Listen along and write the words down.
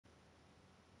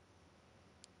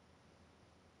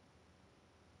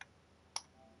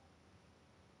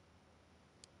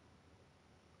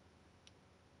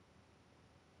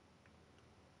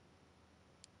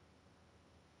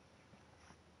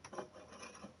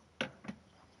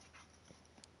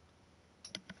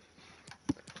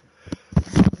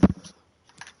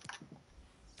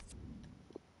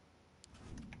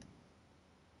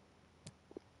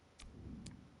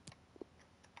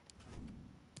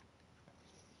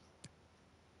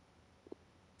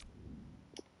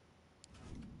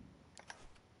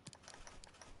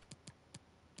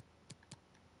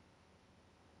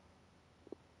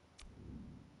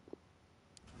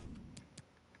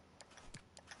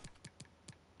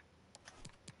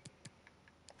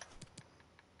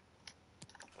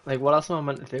Like, what else am I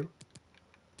meant to do?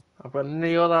 I've got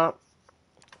any other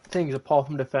things apart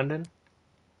from defending.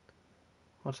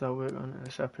 What's that work on?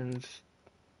 Interceptions.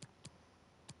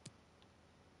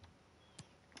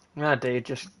 Yeah, dude,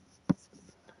 just...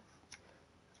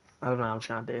 I don't know, I'm just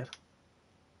gonna do it.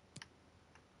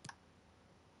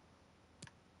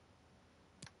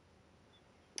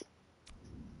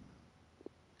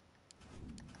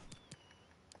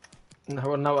 I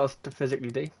don't know what else to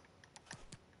physically do.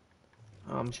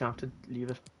 I'm just gonna have to leave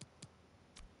it.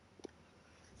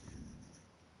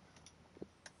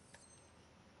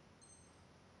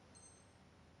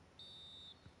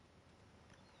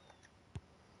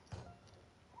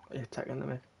 You're attacking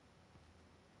me.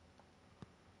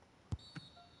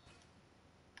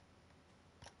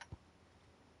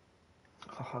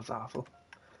 Oh, that's awful.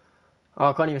 Oh,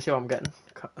 I can't even see what I'm getting.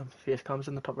 Face cams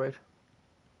in the top right.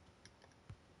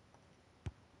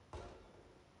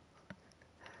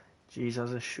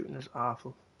 Jesus, this shooting is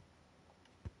awful.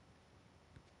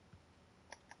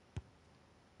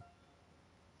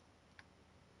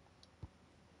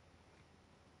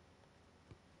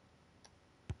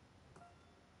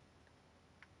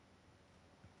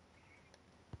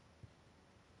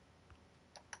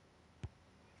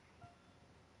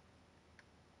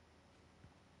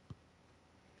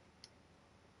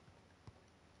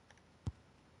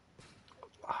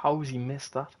 How's he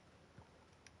missed that?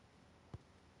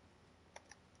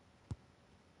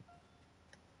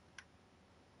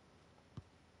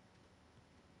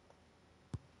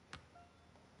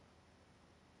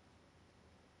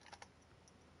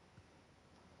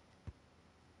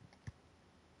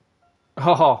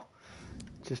 Oh,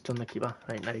 just done the keeper.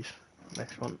 Right, nice.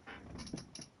 Next one.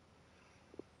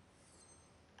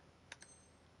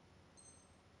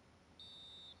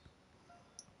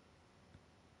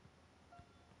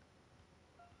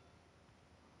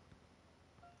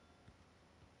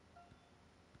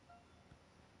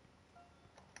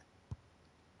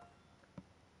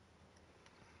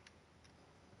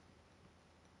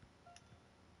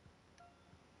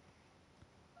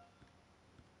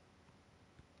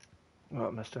 Oh,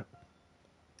 I missed it.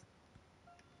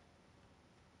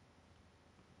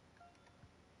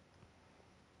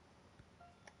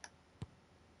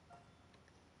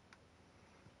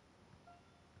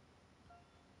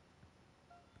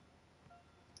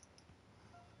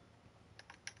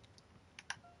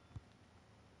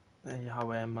 There you have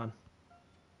it, man.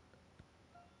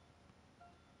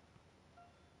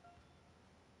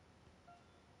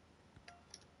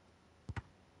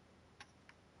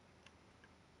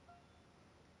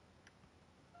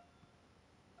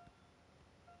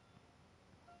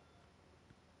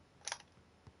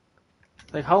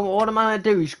 Like, what am I gonna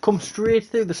do? He's come straight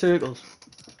through the circles.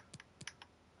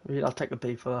 Maybe I'll take the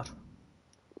B for that.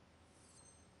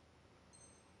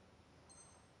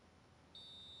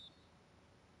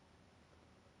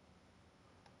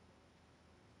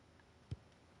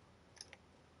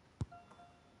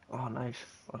 Oh, nice.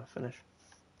 What a finish.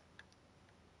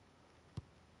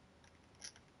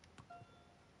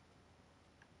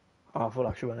 Oh, I thought I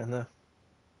actually went in there.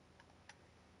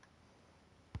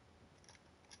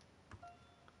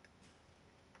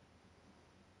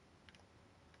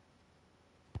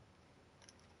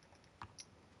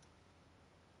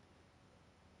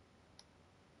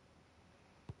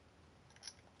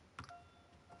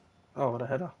 Oh, what a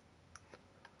header.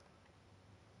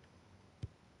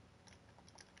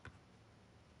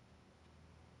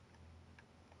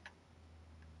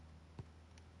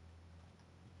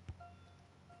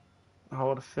 Oh,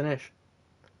 what a finish.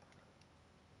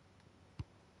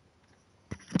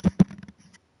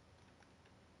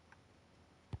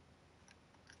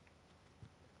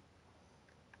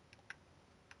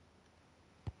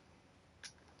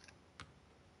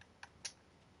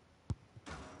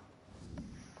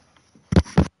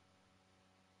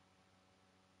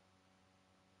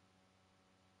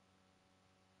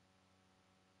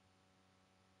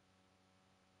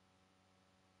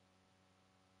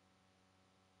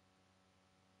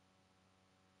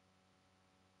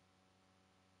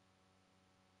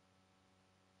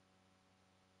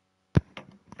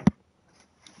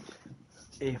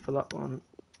 A for that one.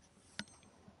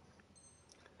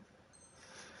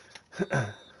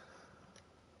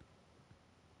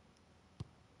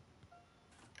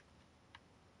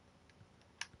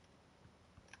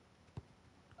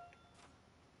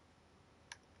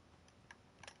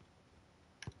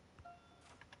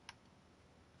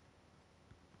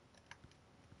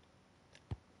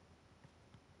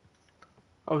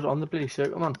 I was on the bloody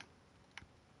circle, man.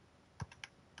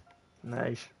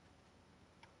 Nice.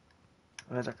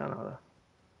 Where's that going out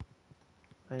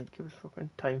there? Hey, give us fucking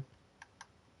time.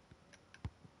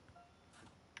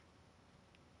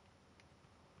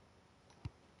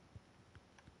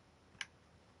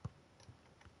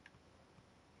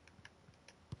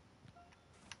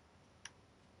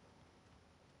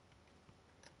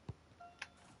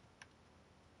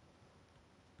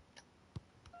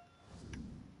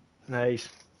 Nice.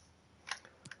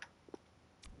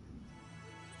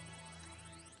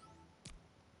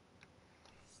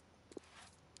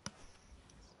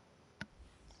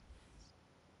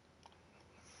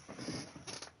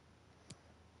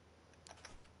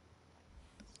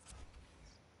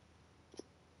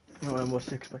 No, what's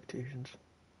the expectations?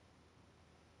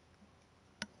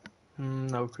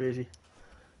 No, crazy.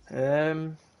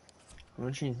 I'm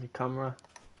gonna change my camera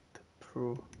to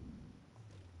Pro.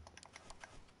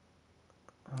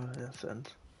 Oh, yeah, settings.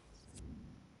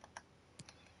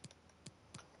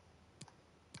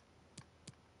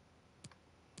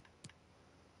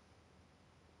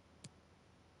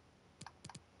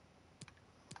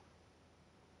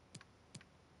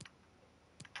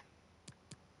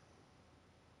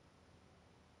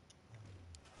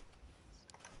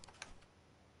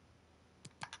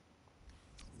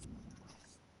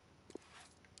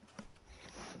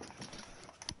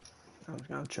 I was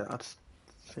gonna check that's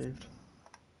saved.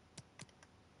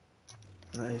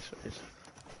 Nice, nice.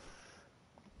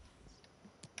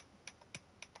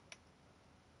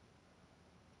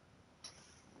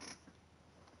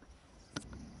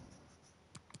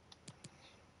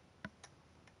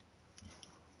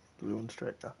 Blue and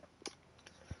striker.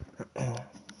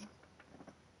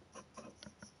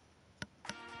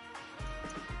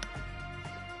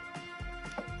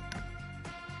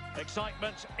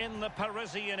 Excitement in the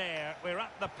Parisian air. We're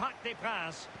at the Parc des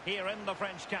Princes here in the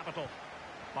French capital.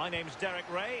 My name's Derek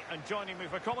Ray, and joining me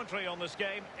for commentary on this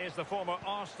game is the former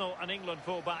Arsenal and England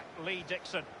fullback Lee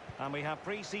Dixon. And we have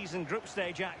pre-season group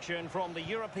stage action from the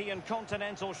European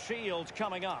Continental Shield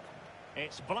coming up.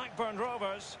 It's Blackburn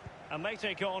Rovers, and they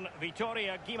take on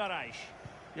Vitória Guimarães.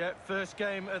 Yeah, first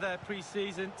game of their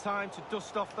pre-season. Time to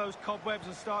dust off those cobwebs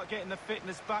and start getting the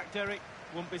fitness back, Derek.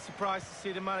 Wouldn't be surprised to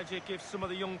see the manager give some of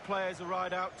the young players a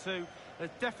ride out too. There's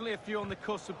definitely a few on the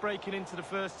cusp of breaking into the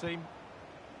first team.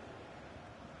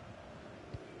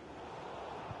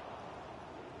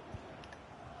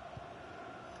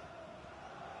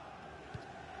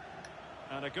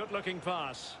 And a good-looking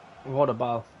pass. What a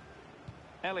ball.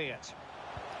 Elliott.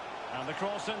 And the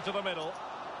cross into the middle.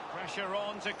 Pressure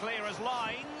on to clear his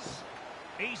lines.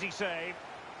 Easy save.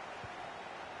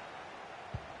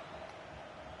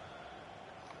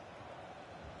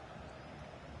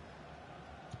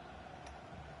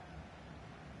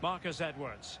 Marcus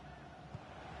Edwards.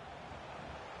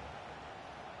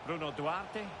 Bruno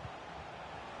Duarte.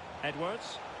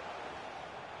 Edwards.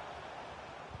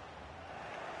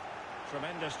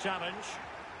 Tremendous challenge.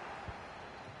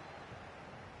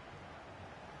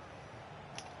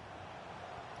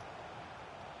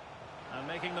 And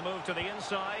making the move to the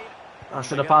inside. I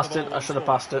should have passed it. I should have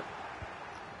passed it.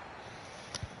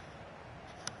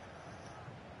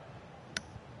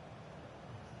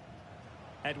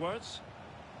 Edwards.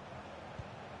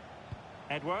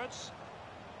 Edwards.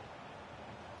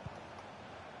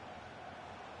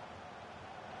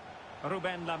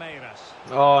 Ruben Lameiras.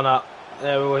 Oh no.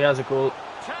 There we go, he has a goal.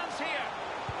 Chance here.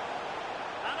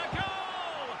 And a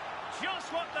goal!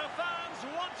 Just what the fans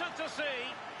wanted to see.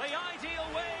 The ideal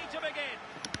way to begin.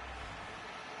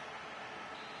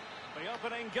 The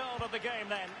opening goal of the game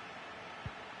then.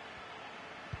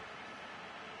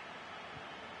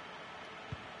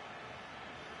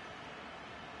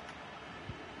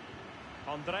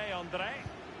 Andre.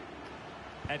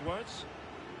 Edwards.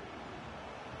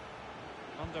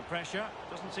 Under pressure.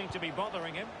 Doesn't seem to be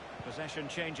bothering him. Possession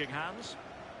changing hands.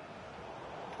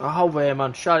 Oh, way,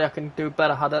 man. Surely I can do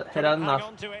better header than that.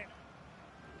 On to it.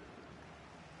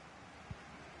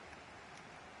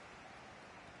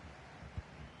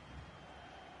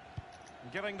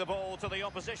 Giving the ball to the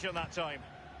opposition that time.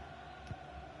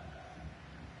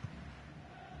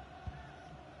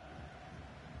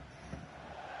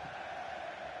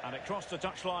 And it crossed the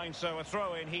touchline, so a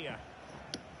throw in here.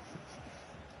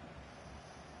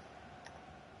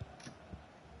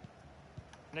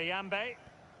 Nyambe.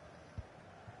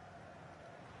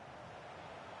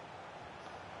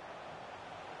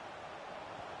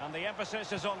 And the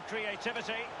emphasis is on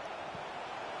creativity.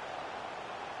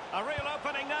 A real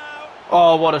opening now.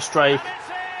 Oh, what a strike. And it's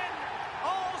in!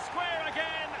 All square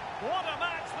again. What a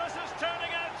match this is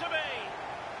turning out to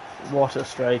be. What a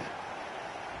strike.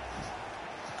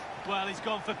 Well, he's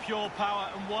gone for pure power,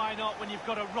 and why not when you've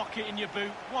got a rocket in your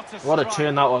boot? What a strike. What a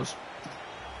turn that was.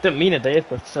 Didn't mean it, Dave,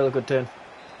 but still a good turn.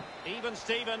 Even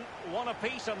Steven, one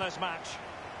apiece in this match.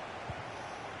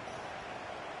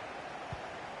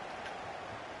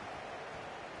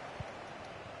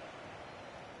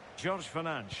 George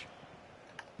Fernandes.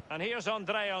 And here's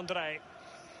Andre.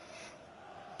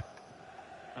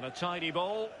 And a tidy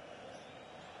ball.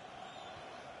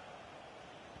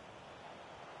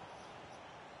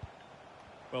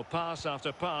 Well, pass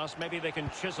after pass, maybe they can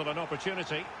chisel an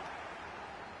opportunity.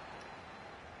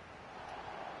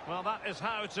 Well, that is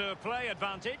how to play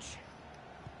advantage.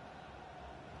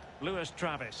 Lewis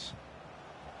Travis.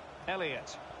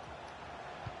 Elliott.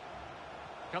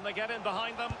 Can they get in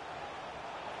behind them?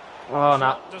 Oh, no.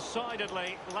 Shot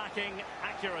decidedly lacking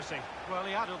accuracy. Well,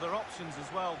 he had other options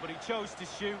as well, but he chose to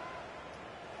shoot.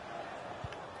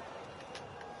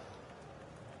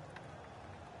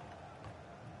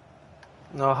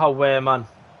 No, how way, man.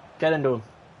 Get into him.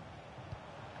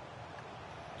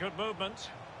 Good movement.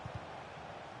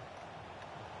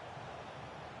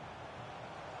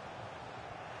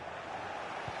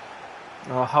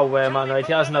 Oh, how way, man. Right,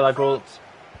 he has another goal.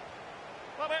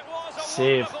 Well, it was a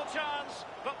Save. wonderful chance,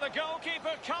 but the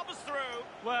goalkeeper comes through.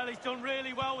 Well, he's done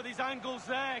really well with his angles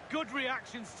there. Good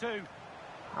reactions too.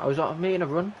 I was making a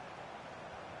run.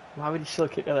 Why would he still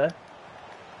kick it there?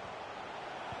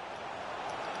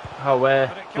 How way.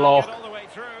 But it can't Block. get all the way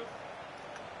through.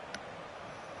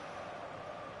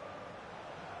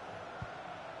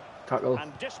 Tackle.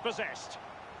 And dispossessed.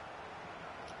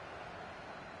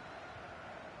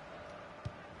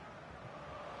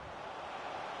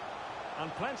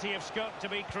 And plenty of scope to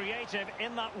be creative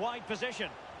in that wide position.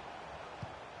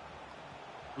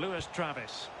 Lewis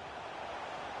Travis.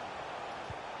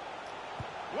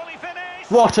 Will he finish?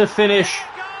 What a finish! There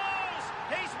it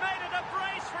goes! He's made it a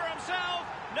brace for himself.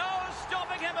 No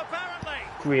stopping him, apparently.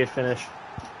 Great finish.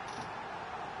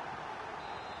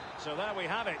 So there we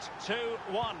have it,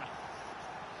 2-1.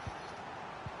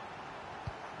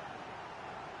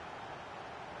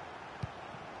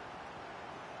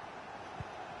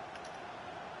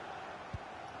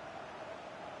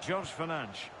 George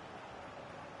Fernandes.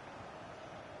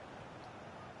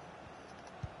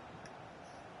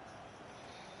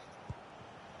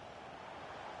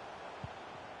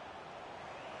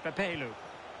 Pepelu.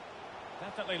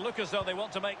 Definitely look as though they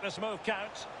want to make this move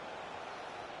count.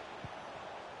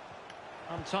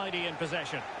 Untidy in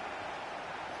possession.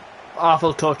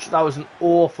 Awful touch. That was an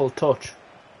awful touch.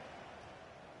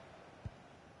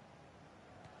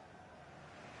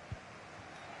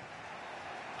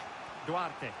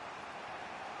 Duarte.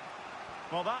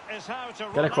 Well, that is how to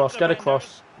Get across, get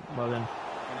across. Well then.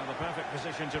 In the perfect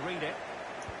position to read it.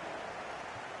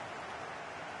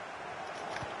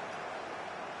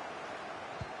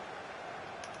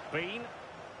 Bean.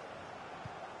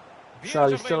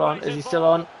 Charlie's still on. Is he still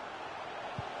on?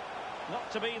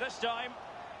 Not to be this time.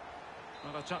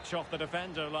 Well, a touch off the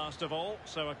defender last of all,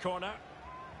 so a corner.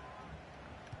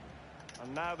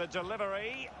 And now the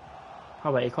delivery.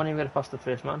 Oh wait, he can't even get it past the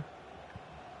first man.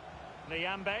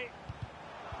 Liambe.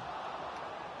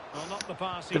 Well, not the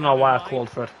pass. Don't know why I called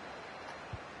for it.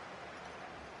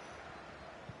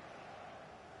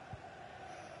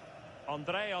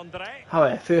 Andre. Oh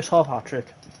wait, first half hat trick.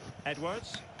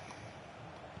 Edwards.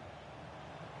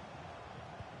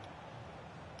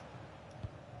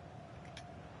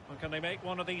 Well, can they make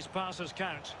one of these passes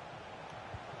count?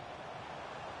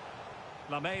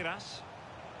 Lameiras.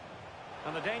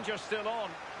 And the danger's still on.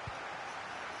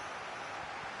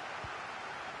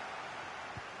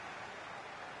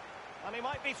 And he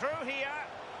might be through here.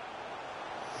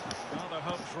 Well, their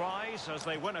hopes rise as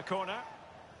they win a corner.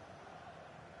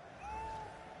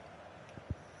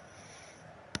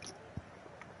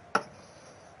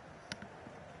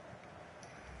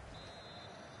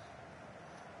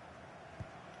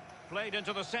 Played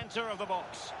into the centre of the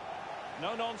box.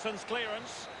 No nonsense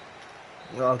clearance.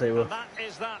 I'll do it. And that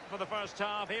is that for the first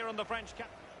half here in the French cap.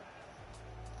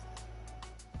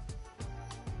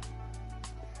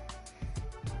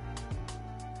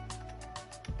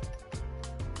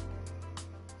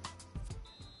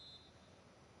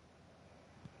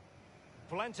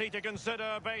 Plenty to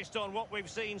consider based on what we've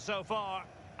seen so far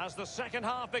as the second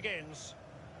half begins.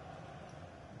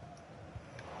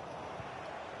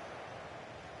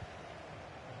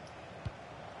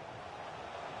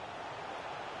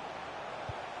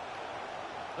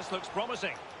 This looks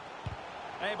promising.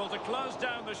 Able to close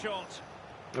down the shot.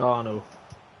 Oh no.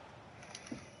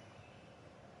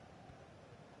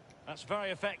 That's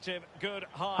very effective. Good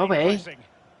high Away. pressing.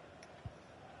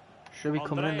 Should be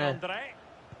coming in there. Andre.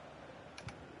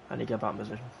 I need to get back in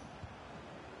position.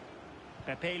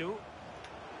 Pepelu.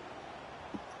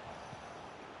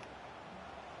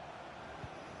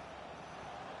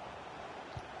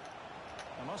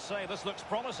 I must say this looks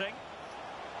promising.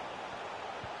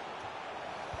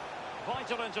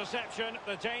 Vital interception.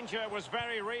 The danger was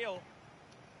very real.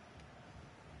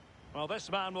 Well, this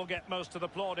man will get most of the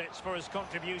plaudits for his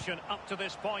contribution up to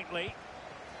this point, Lee.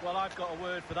 Well, I've got a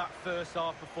word for that first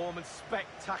half performance.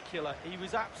 Spectacular. He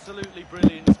was absolutely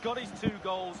brilliant. He's got his 2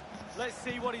 goals. Let's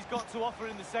see what he's got to offer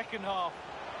in the second half.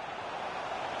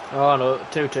 Oh no,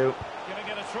 2-2. Giving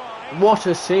it a try. What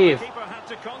a save. The keeper had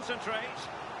to concentrate.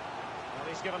 Well,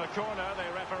 he's given a corner, the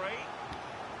referee.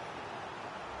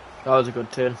 That was a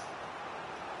good turn.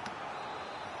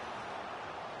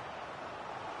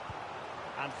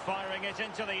 And firing it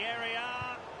into the area.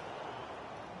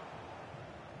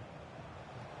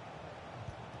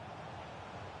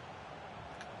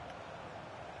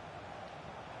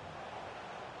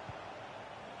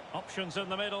 Options in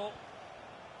the middle.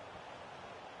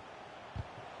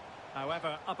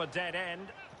 However, up a dead end.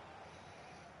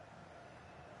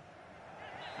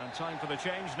 And time for the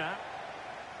change now.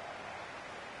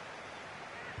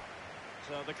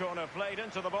 So the corner played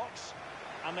into the box.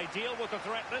 And they deal with the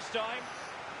threat this time.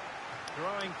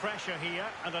 Growing pressure here,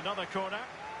 and another corner.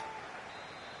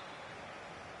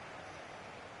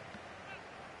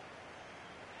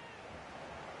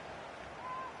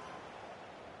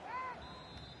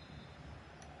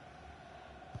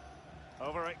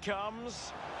 Over it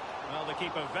comes. Well, the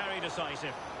keeper very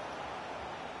decisive.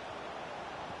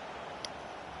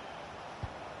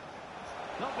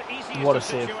 Not the easiest What a of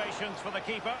save. situations for the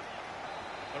keeper.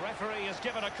 The referee has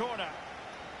given a corner.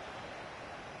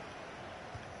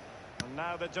 And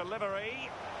now the delivery.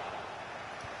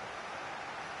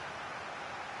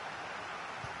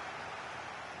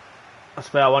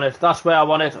 That's where I want it. That's where I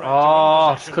want it.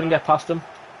 Oh, just couldn't get past him.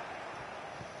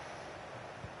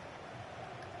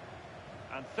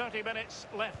 And 30 minutes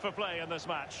left for play in this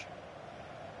match.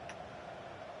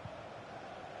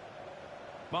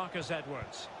 Marcus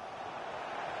Edwards.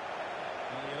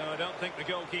 Well, you know, I don't think the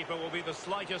goalkeeper will be the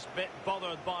slightest bit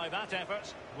bothered by that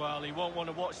effort. Well, he won't want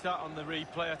to watch that on the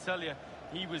replay, I tell you.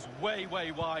 He was way,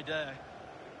 way wide there.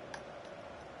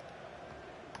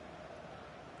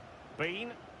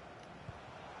 Bean.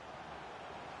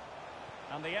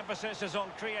 And the emphasis is on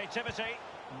creativity.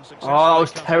 Oh, that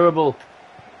was terrible.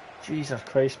 Jesus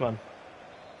Christ, man.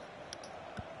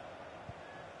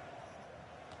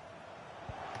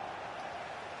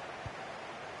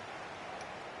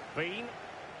 Bean.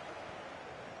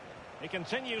 He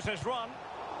continues his run.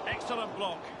 Excellent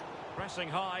block. Pressing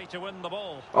high to win the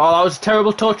ball. Oh, that was a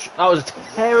terrible touch. That was a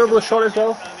terrible shot as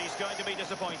well. And he's going to be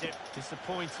disappointed.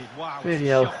 Disappointed, wow. Really It's a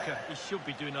hell. shocker. He should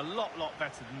be doing a lot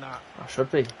better than that. I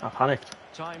should be. I panicked.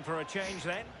 Time for a change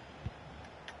then.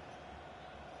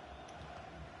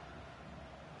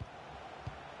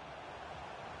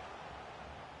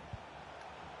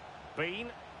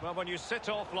 Bean. Well, when you sit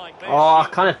off like this, Oh, I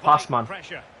you can't invite pass, man.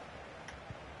 Pressure.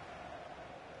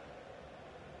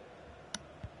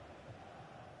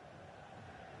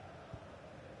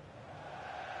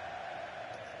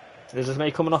 Is this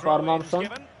me coming off Adam Throw-ins Armstrong?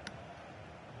 given.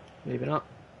 Maybe not.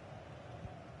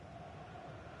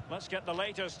 Let's get the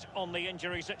latest on the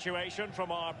injury situation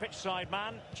from our pitchside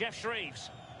man, Jeff Shreves.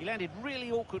 He landed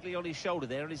really awkwardly on his shoulder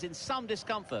there and is in some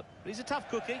discomfort. But he's a tough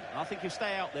cookie. I think he'll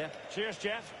stay out there. Cheers,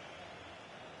 Jeff.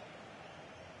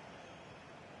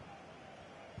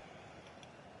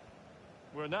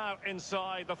 We're now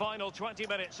inside the final 20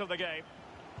 minutes of the game.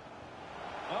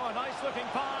 Oh, a nice looking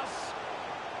pass.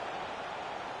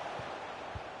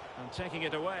 And taking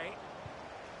it away.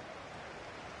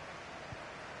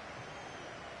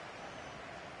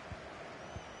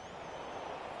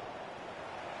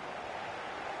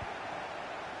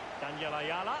 Daniel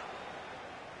Ayala.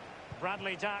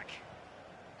 Bradley Dack.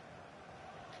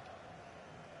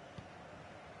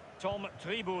 Tom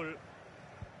Tribul.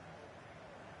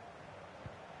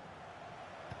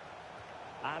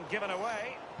 And given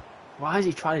away. Why is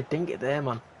he trying to dink it there,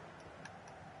 man?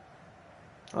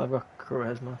 Oh, I've got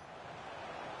charisma.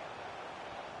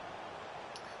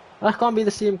 That can't be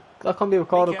the same. That can't be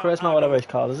Ricardo Charisma, whatever it's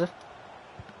called, is it?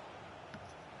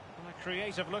 A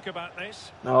creative look about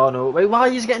this. No, no. Wait, why are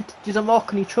you getting? He's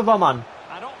mocking each other, man.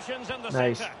 And options in the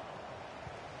Nice. centre.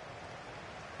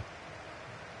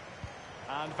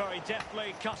 And very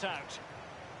deftly cut out.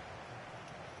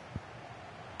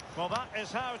 Well, that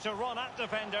is how to run at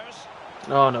defenders.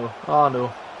 Oh no. Oh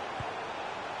no.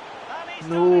 And he's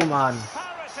No, done it. man.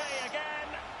 Parity again.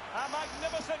 A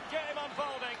magnificent game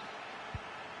unfolding.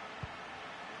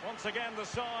 Once again, the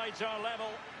sides are level.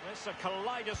 It's a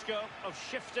kaleidoscope of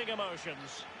shifting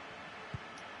emotions.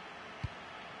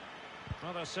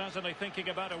 Well, they're certainly thinking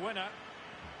about a winner.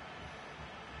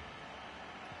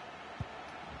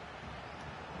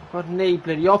 Got any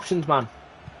bloody options, man.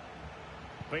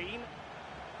 Bean.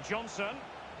 Johnson.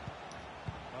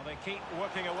 Well, they keep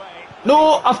working away.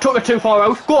 No, I've took it too far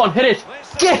out. Go on, hit it.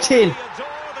 They Get in. adore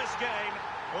this game.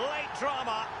 Late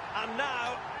drama, and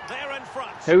now they're in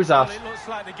front. Who's that? Well, it looks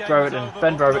like the game's Brereton. over,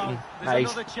 Ben but Brereton. no, there's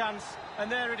Nice. another chance,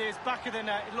 and there it is, back of the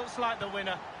net. It looks like the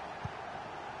winner.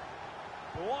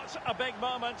 What a big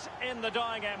moment in the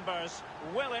dying embers.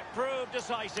 Will it prove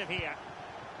decisive here?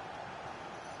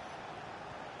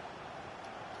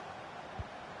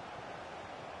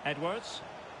 Edwards.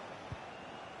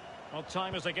 Well,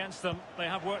 time is against them. They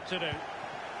have work to do.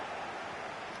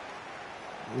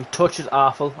 My touch is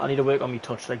awful. I need to work on my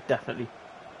touch, like, definitely.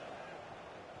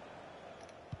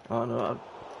 Oh no.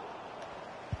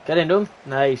 Get into him.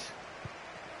 Nice.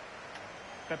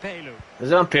 Pepelu.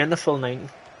 Is it I'm playing the full 90?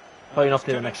 Probably not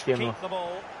play the next game though. Keep the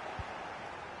ball.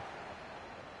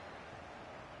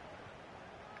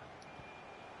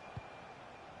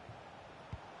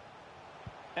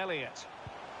 Elliott.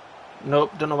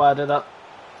 Nope, don't know why I did that.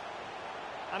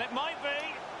 And it might be.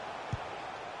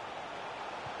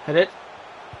 Hit it.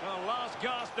 Well, last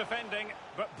gasp defending,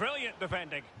 but brilliant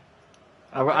defending.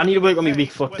 I need to work on my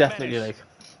weak foot, definitely, like.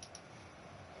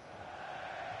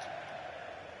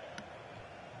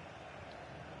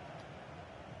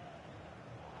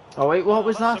 Oh wait, what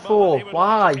was that for?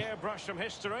 Why?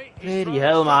 Bloody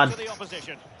hell, man.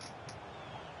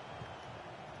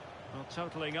 Well,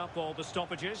 totalling up all the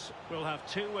stoppages, we'll have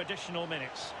 2 additional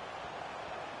minutes.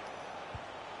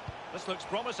 This looks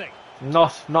promising.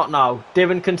 Not now.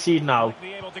 Devon concede now. Might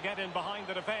be able to get in behind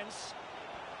the defence.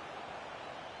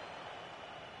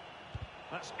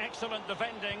 That's excellent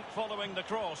defending following the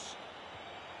cross.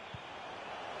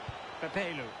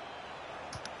 Pepelu.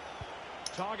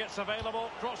 Targets available,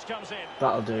 cross comes in.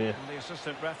 That'll do you. And the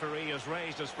assistant referee has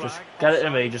raised his flag. Just get it to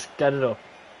me, just get it up.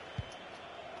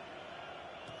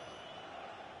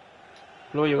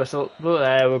 Blow your whistle. Blow,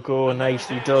 there we go,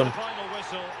 nicely done. The final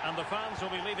whistle, and the fans will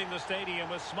be leaving the stadium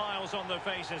with smiles on their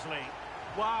faces, Lee.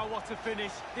 Wow, what a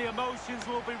finish. The emotions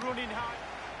will be running high.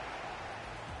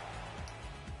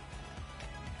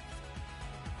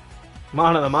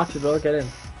 Man of the match as well, get in.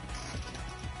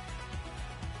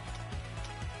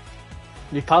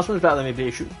 Your passing was better than me, but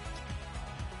you shoot.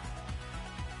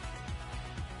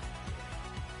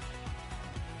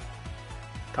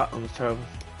 That one was terrible.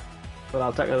 But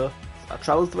I'll take it though. I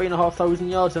travelled 3,500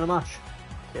 yards in a match.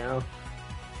 You know.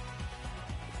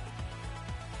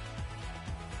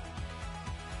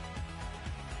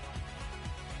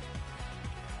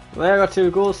 Well, I got 2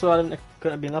 goals, so I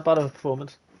couldn't have been that bad of a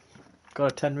performance.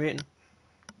 Got a 10 rating.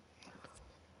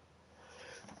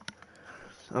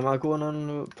 Am I going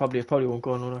on? Probably won't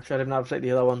go on. Actually, I didn't have like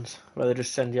the other ones where they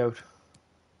just send you out.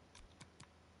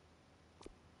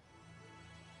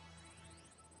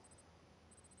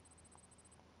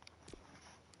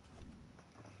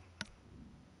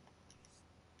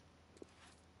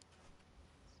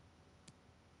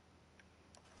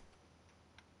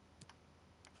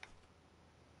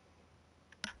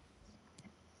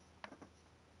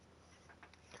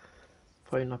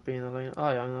 Probably not being in the lineup.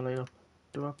 Oh yeah, I'm in the lineup.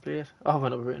 Do I play it? Oh, I've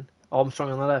not written.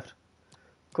 Armstrong on the left.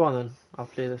 Go on then. I'll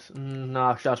play this. No,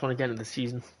 actually, I just want to get into the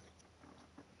season.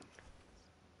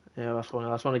 Yeah, that's one.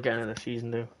 I just want to get into the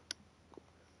season, though.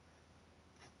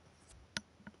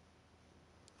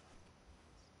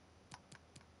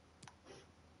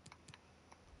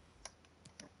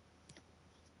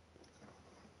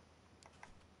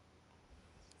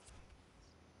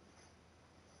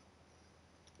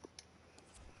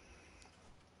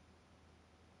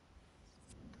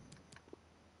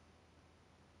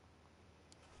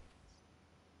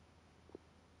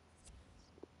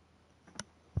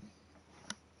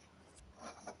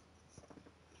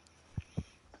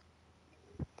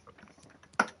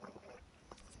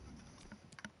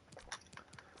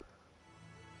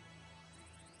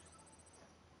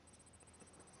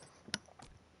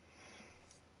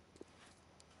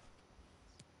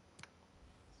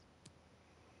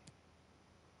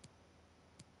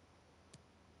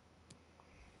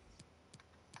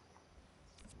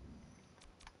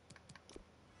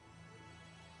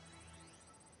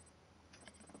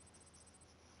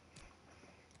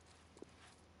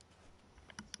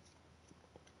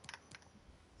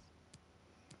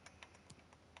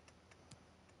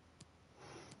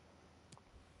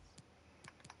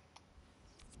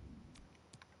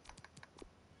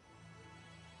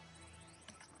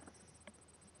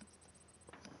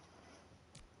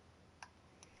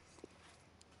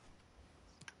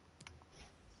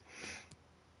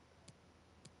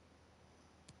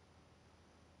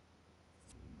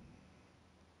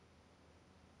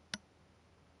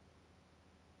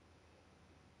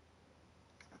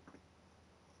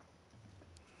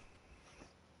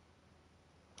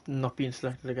 Not being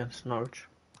selected against Norwich.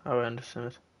 How I understand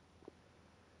it.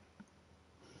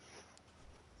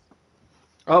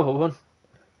 Oh, we won.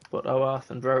 But Oath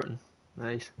and Broughton.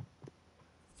 Nice.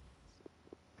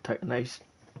 Take a nice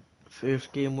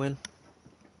first game win.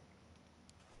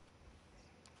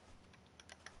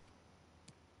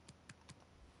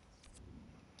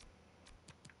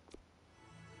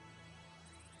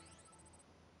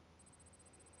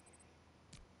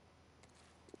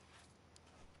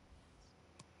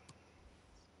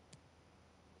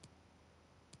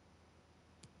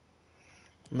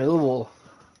 Millwall.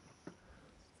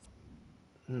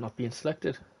 Not being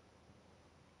selected.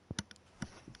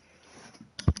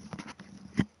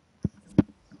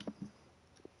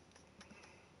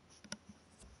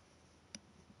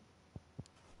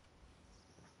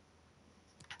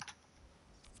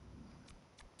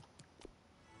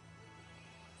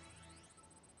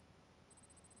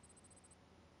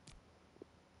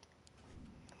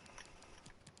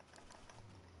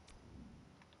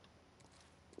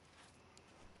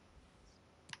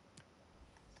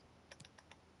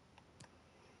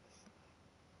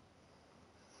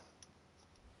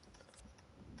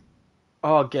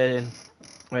 Oh, get in.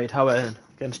 Wait, how about in?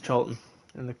 Against Charlton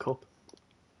in the cup.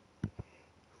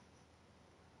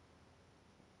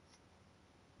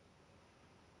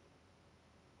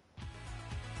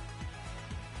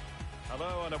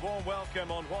 Hello and a warm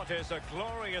welcome on what is a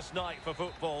glorious night for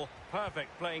football.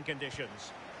 Perfect playing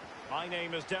conditions. My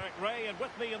name is Derek Ray, and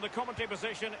with me in the commentary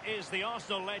position is the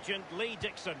Arsenal legend Lee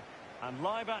Dixon. And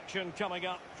live action coming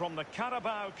up from the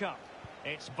Carabao Cup.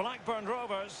 It's Blackburn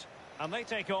Rovers, and they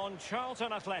take on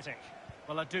Charlton Athletic.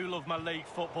 Well, I do love my league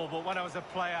football, but when I was a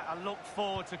player, I looked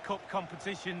forward to cup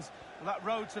competitions. And that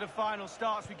road to the final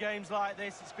starts with games like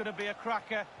this. It's going to be a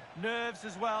cracker. Nerves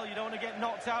as well. You don't want to get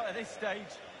knocked out at this stage.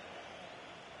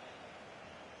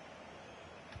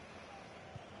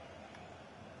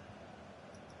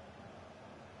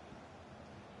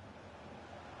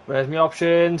 Where's my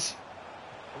options?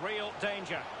 Real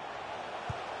danger.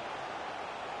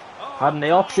 Oh, Had any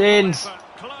options?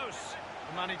 Close.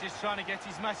 The manager's trying to get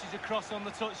his message across on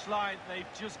the touchline. They've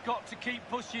just got to keep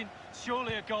pushing.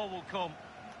 Surely a goal will come.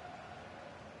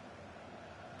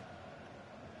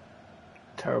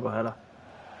 Terrible header.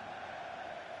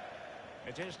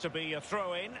 It is to be a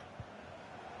throw-in.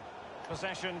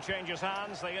 Possession changes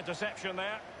hands. The interception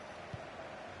there.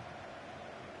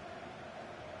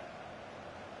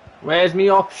 Where's me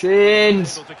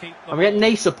options? Able to keep the I'm getting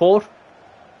knee support.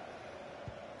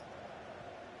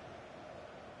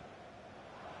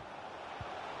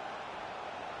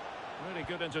 Really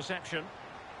good interception.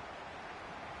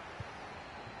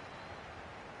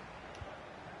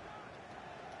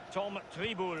 Tom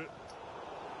Tribul.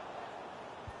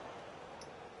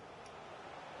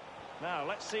 Now,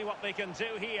 let's see what they can do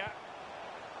here.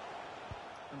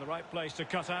 In the right place to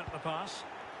cut out the pass.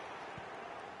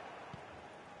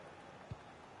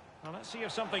 Well, let's see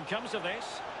if something comes of this.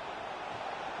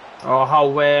 Oh, how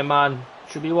man.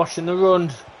 Should be watching the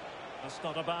runs. That's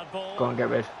not a bad ball. Go on, get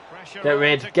rid. Pressure Get on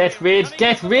rid, to get clear. rid, Can he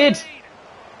get get the rid! lead?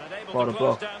 And able What to a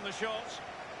close block. down the shots.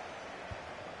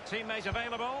 Teammate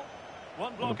available.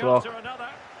 One What a block block. after another.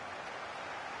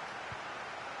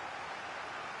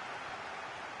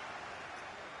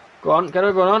 Go on, get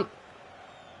everyone on.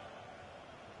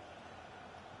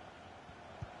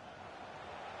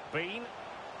 Bean.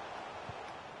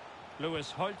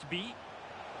 Lewis Holtby.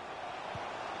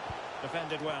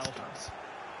 Defended well.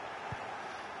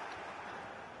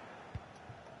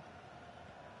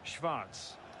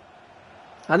 Schwarz.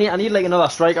 I need like another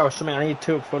striker or something. I need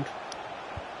two up front.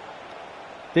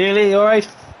 Bailey, alright?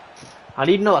 I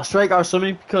need another striker or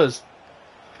something because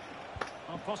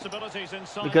Possibilities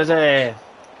inside.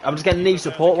 I'm just getting knee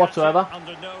support whatsoever.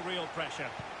 Under no real pressure.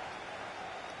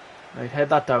 Right, head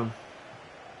that down.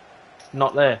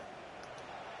 Not there.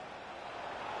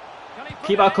 Can he put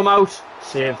Keeper, it come in? out.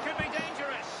 Save. Could be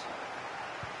dangerous.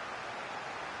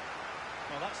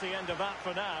 Well, that's the end of that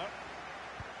for now.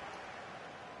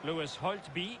 Lewis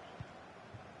Holtby.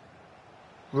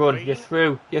 Run, you're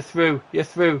through, you're through, you're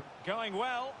through. Going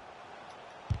well.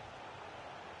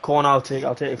 Corner, I'll take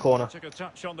a corner. Took a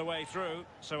touch on the way through,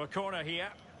 so a corner here.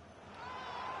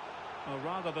 Well,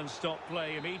 rather than stop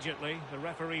play immediately, the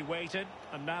referee waited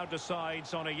and now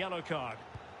decides on a yellow card.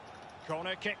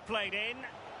 Corner kick played in.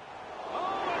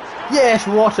 Oh, Yes,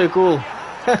 what a goal. feel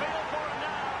for it now.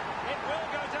 It will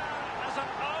go down as an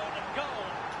own goal.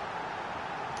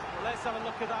 Well, let's have a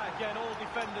look at that again. All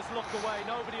defenders look away.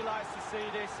 Nobody likes to see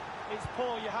this. It's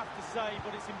poor, you have to say,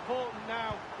 but it's important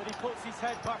now that he puts his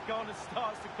head back on and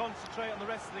starts to concentrate on the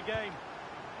rest of the game.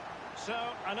 So,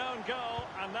 an own goal,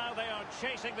 and now they are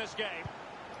chasing this game.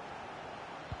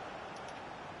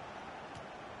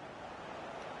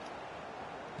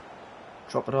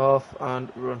 Drop it off and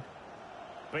run.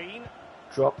 Bean.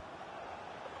 Drop.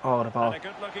 Oh, what a ball. And a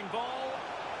good-looking ball.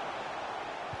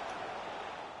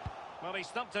 Well, he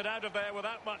stumped it out of there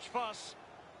without much fuss.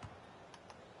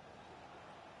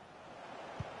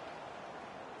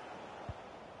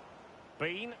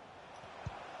 Bean.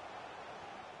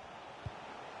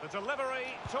 The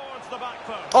delivery towards the back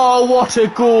post. Oh, what a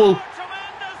goal!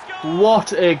 Tremendous goal!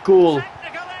 What a goal!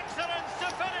 Technical excellence to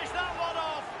finish that one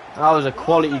off. That was a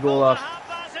quality goal, Wonderful that. to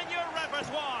have that in your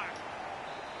repertoire.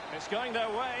 It's going their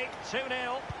way,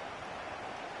 2-0.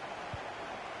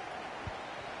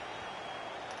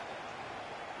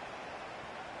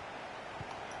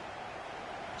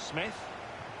 Smith.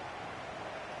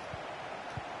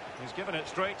 He's given it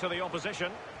straight to the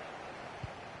opposition.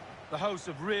 The hosts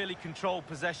have really controlled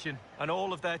possession, and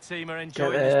all of their team are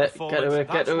enjoying Get this it, performance. get to it,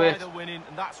 That's get to why it. they're winning,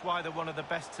 and that's why they're one of the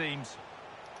best teams.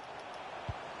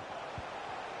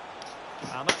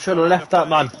 And that's Should have the left that, play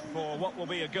man. For what will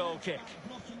be a goal kick.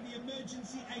 Blocking the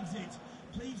emergency exit.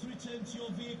 Please return to your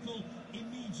vehicle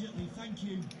immediately. Thank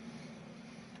you.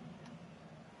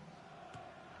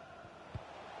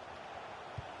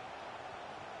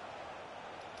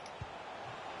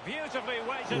 Beautifully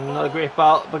weighted Not ball. a great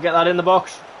ball, but get that in the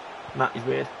box. Nah, he's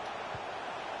weird.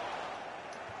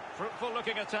 Fruitful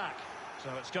looking attack. So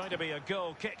it's going to be a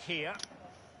goal kick here.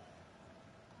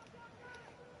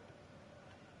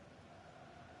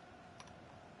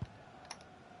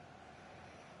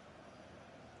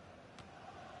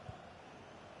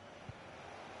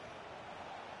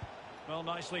 Well,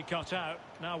 nicely cut out.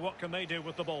 Now what can they do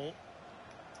with the ball?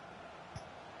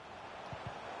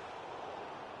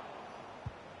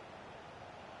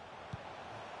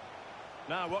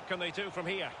 Now what can they do from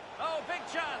here? Oh, big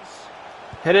chance.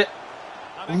 Hit it.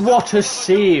 An What a example of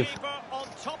save. goalkeeper on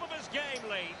top of his game,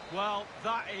 Lee. Well,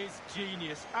 that is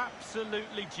genius.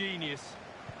 Absolutely genius.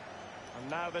 And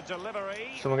now the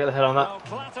delivery. Someone get the head on Well, that.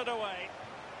 clattered away.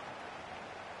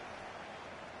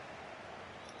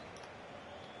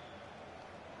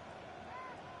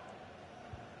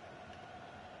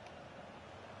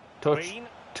 Touch, Bean.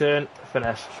 turn,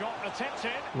 finesse. Shot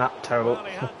attempted. Nah, terrible. Well,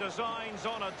 he had designs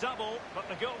on a double, but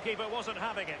the goalkeeper wasn't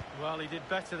having it. Well, he did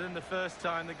better than the first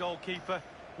time, the goalkeeper.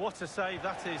 What a save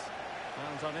that is.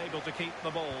 And unable to keep the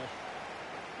ball.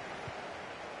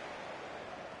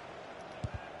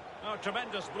 Oh,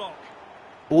 tremendous block.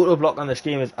 Auto block on this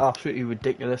game is absolutely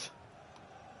ridiculous.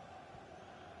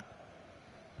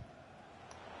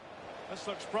 This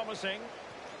looks promising.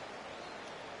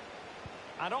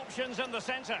 And options in the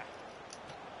centre.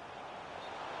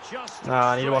 Just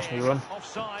Nah, I need to watch me straying run.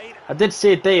 offside. I did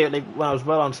see it there, like when I was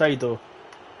well onside though.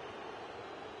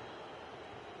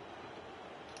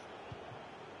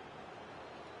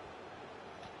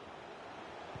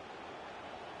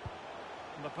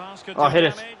 And the pass could Oh, do hit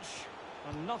it. damage.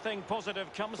 And nothing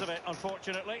positive comes of it,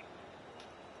 unfortunately.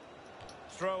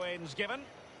 Throw-ins given.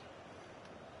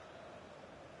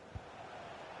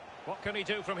 What can he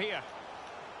do from here?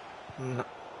 No.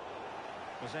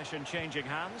 Possession changing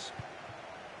hands.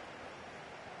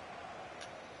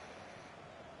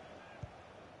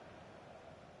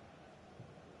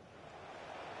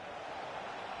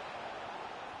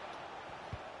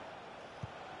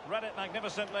 Read it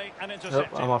magnificently and Nope,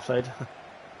 intercepted. I'm offside.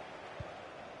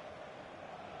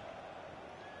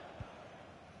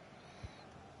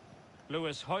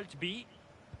 Lewis Holtby.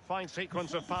 Fine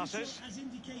sequence of passes. As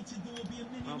indicated, there will be a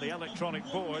minimum Well, the electronic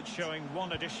of board 1 minute. showing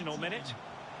 1 additional minute.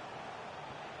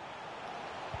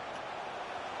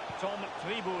 Tom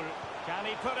Tribul. Can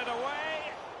he put it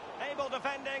away? Able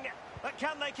defending, but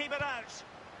can they keep it out?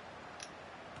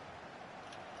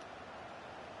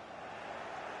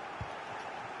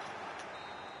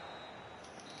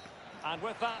 And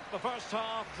with that, the first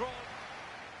half drawn.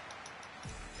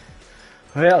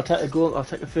 Alright, I'll take the goal. I'll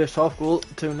take the first half goal.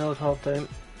 2-0 at half time.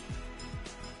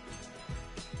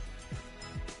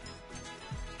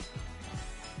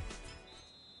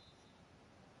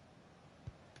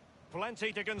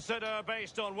 Plenty to consider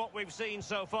based on what we've seen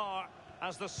so far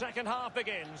as the second half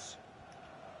begins.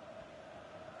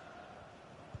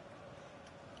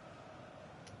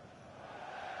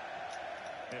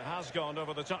 It has gone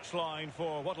over the touchline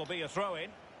for what will be a throw-in.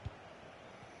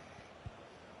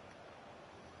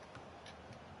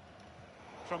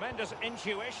 Tremendous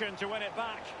intuition to win it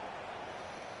back.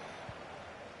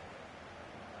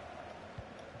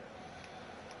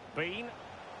 Bean.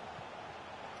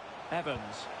 Evans.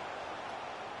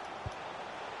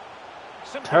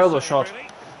 Simple Terrible save, shot. really.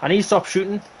 I need to stop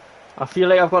shooting. I feel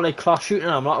like I've got like class shooting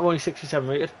and I'm not. I'm only 67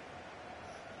 rated.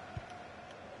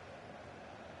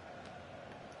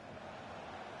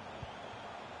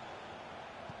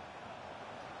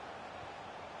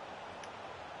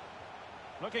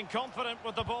 Looking confident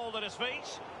with the ball at his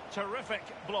feet. Terrific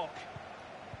block.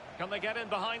 Can they get in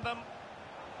behind them?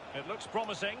 It looks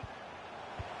promising.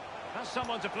 Has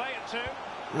someone to play it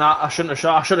to. Nah, I shouldn't have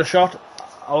shot. I should have shot.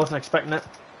 I wasn't expecting it.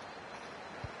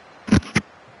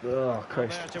 Oh,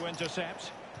 Christ. There to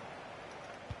intercept.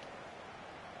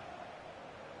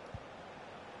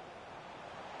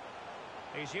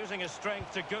 He's using his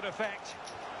strength to good effect.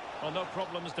 Well, no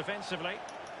problems defensively.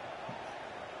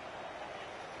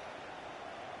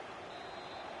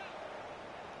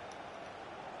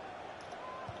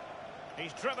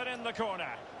 He's driven in the corner.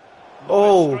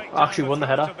 Oh, actually won the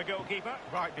header. The goalkeeper.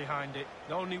 Right behind it.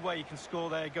 The only way you can score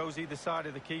there goes either side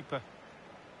of the keeper.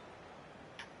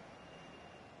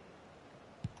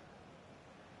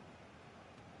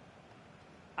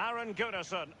 Aaron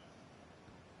Gunnarsson.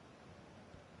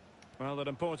 Well, that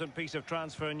important piece of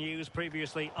transfer news,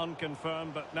 previously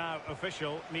unconfirmed but now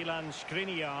official. Milan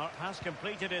Skriniar has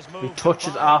completed his move. He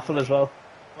touches Arthur as well.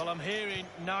 Well, I'm hearing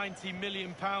 £90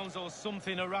 million or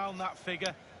something around that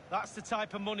figure. That's the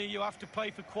type of money you have to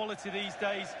pay for quality these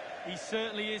days. He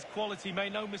certainly is quality,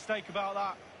 make no mistake about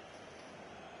that.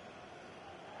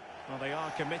 Well, they are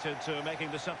committed to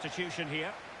making the substitution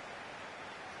here.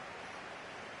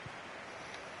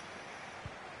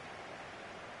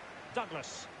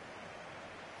 Douglas.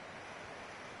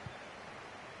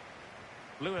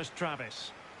 Lewis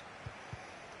Travis.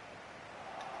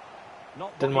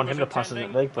 Didn't want him to pass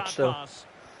in the league, but still. Pass.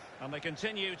 And they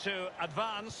continue to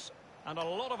advance, and a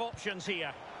lot of options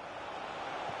here.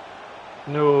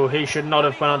 No, he should not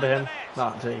have went onto him.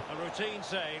 That's it. A routine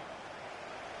save.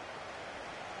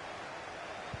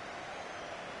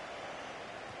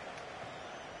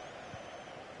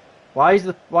 Why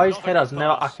is headers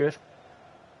never accurate?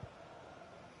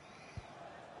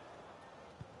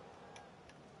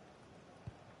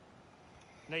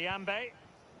 Nyambe.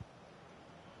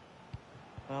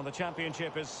 Well, the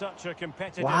championship is such a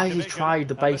competitive Why he division, tried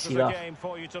the base this is here? a game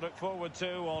for you to look forward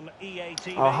to on EA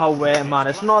TV. Oh, how weird, man.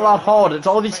 It's not that hard. It's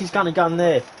obvious he's going to get in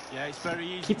there. Yeah, it's very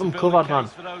easy Keep to him build covered, a man.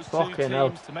 case for those Fucking two hell.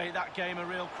 teams to make that game a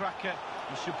real cracker.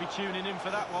 You should be tuning in for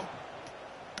that one.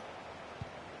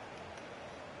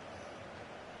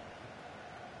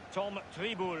 Tom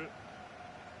Tribul.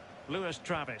 Lewis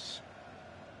Travis.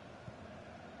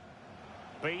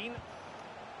 Bean.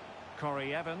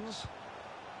 Corey Evans.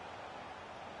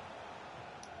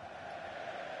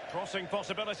 Crossing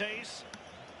possibilities.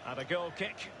 And a goal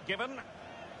kick given.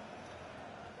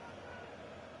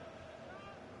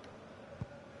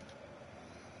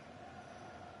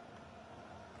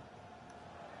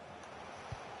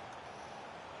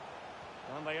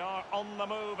 And they are on the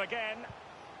move again.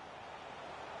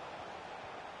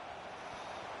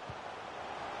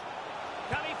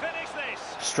 Can he finish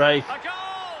this? Strike. A goal!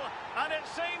 And it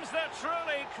seems they're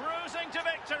truly cruising to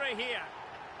victory here.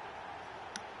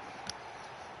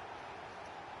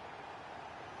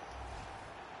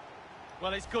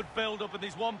 Well, it's good build-up, and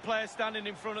there's one player standing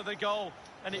in front of the goal,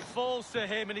 and it falls to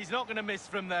him, and he's not going to miss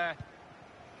from there.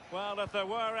 Well, if there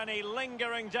were any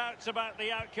lingering doubts about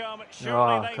the outcome,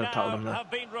 surely they now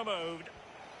have been removed.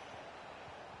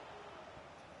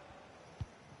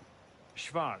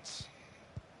 Schwarz.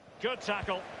 Good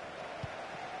tackle.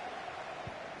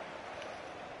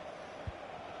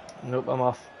 Nope, I'm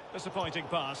off. Disappointing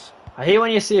pass. I hate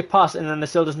when you see a pass and then they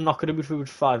still just knock it in between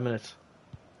 5 minutes.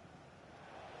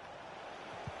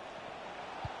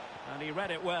 And he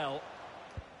read it well.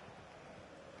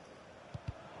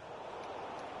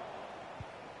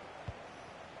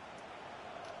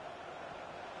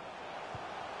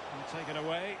 And taken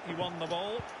away. He won the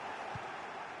ball.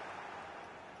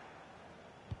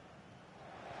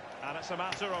 And it's a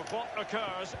matter of what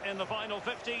occurs in the final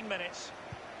 15 minutes.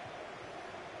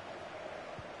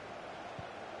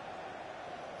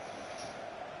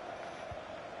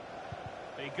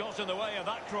 He got in the way of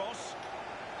that cross.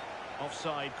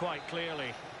 Offside quite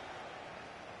clearly.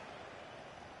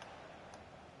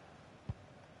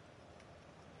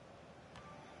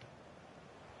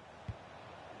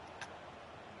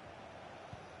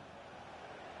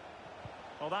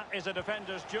 Well, that is a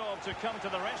defender's job to come to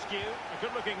the rescue. A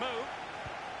good-looking move.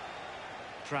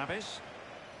 Travis.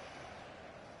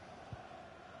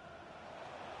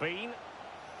 Bean.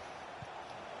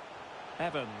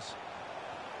 Evans.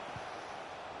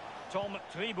 Tom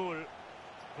Tribul.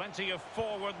 Plenty of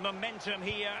forward momentum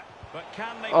here, but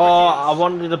can they? Oh, I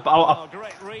wanted to.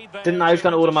 Great read there. Didn't I was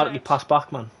going to automatically pass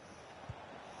back, man.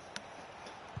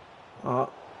 Oh.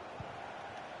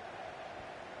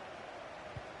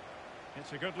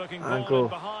 It's a good-looking ball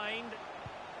behind.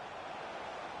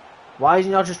 Why isn't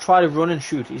he not just try to run and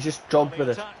shoot? He's just jogged with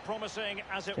it. Promising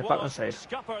as it Get back on was. side.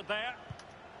 Scuppered there.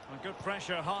 And And good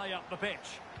pressure high up the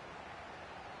pitch.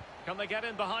 Can they get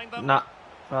in behind them? Nah,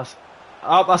 pass.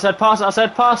 Oh, I said pass, I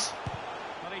said pass.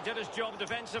 Well, he did his job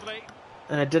defensively.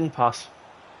 And it didn't pass.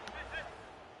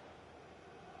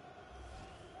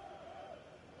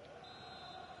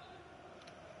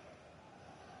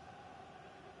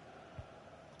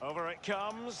 Over it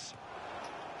comes.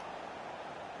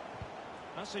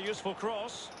 That's a useful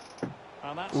cross.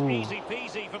 And that's easy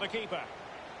peasy for the keeper.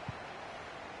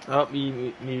 Oh,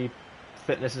 me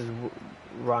fitness is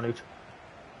run out.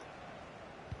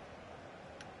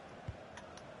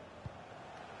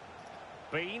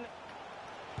 Bean.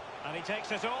 And he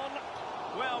takes it on.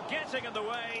 Well, getting in the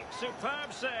way.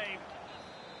 Superb save.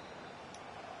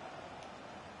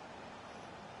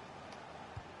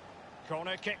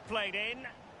 Corner kick played in.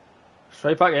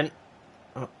 Straight back in.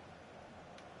 Oh.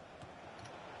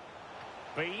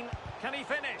 Bean. Can he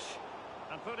finish?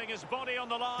 And putting his body on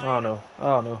the line. Oh no.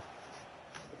 Oh no.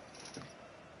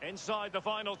 Inside the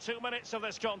final 2 minutes of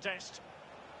this contest.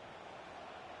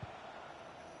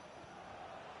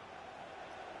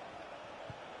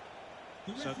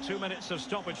 So 2 minutes of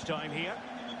stoppage time here.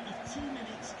 2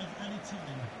 minutes of added time.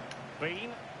 Bean.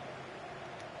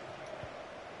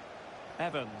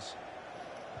 Evans.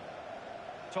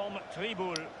 Tom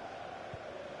Tribul.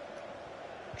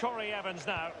 Corey Evans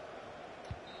now.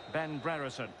 Ben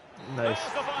Brereton. Nice.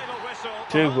 There's the final whistle.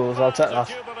 2 goals, I'll take that.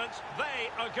 Jubilant. They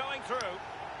are going through.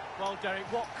 Well, Derek,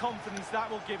 what confidence that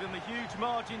will give him. A huge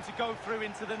margin to go through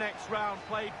into the next round.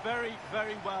 Played very,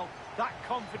 very well. That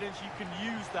confidence, you can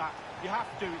use that. You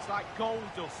have to. It's like gold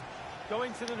dust. Go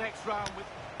into the next round with...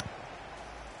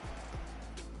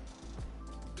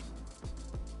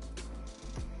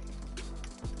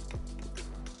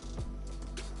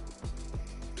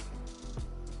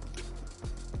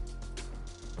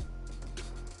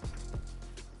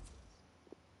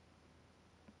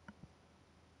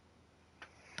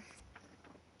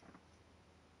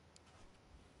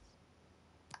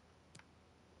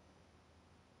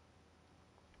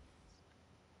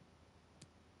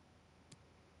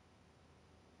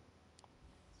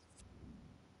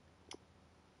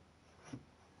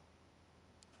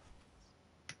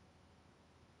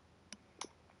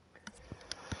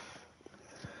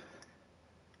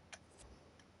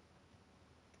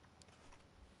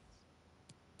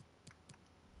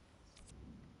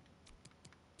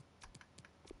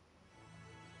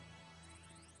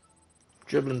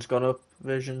 Dribbling's gone up.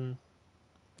 Vision.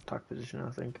 Attack position,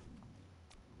 I think.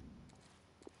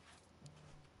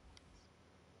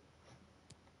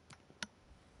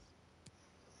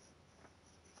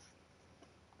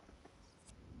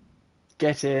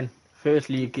 Get in. First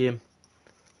league game.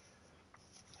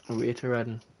 Away to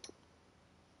Reading.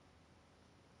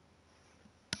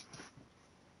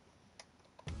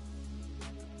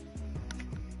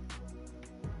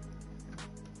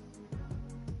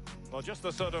 Well, just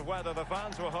the sort of weather the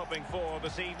fans were hoping for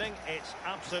this evening. It's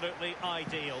absolutely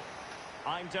ideal.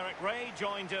 I'm Derek Ray,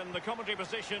 joined in the commentary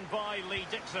position by Lee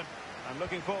Dixon. I'm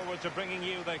looking forward to bringing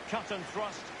you the cut and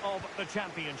thrust of the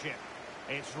championship.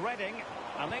 It's Reading,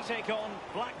 and they take on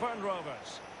Blackburn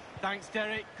Rovers. Thanks,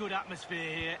 Derek. Good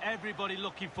atmosphere here. Everybody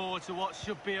looking forward to what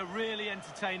should be a really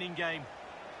entertaining game.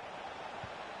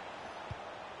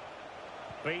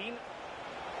 Bean.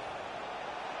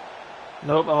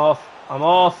 Nope, I'm off. I'm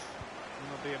off.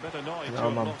 There'll be a bit annoyed to No,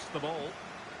 have Mum. lost the ball.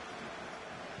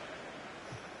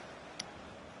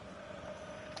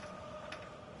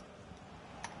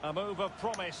 A move of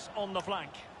promise on the flank.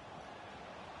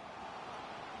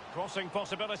 Crossing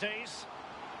possibilities.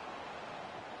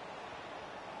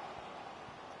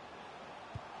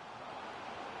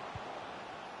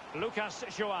 Lucas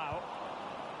João.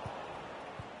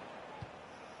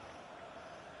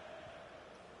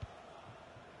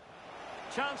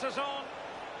 Chances on.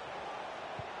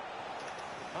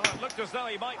 Oh, it looked as though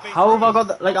he might be. How have I through. got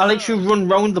that? Like, I literally run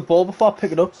round the ball before I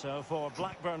pick it up. So for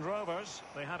Blackburn Rovers,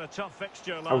 they had a tough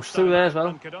fixture I was last through time there as well.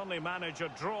 and could only manage a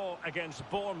draw against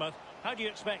Bournemouth. How do you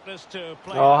expect this to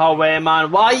play? Oh, how way,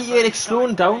 man. Why are you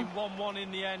slowing down? 1-1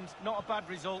 in the end. Not a bad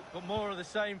result, but more of the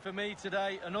same for me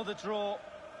today. Another draw.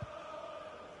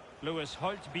 Lewis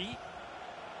Holtby.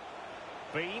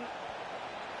 Bean.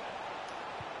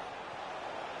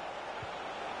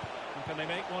 And can they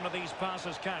make one of these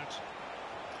passes count?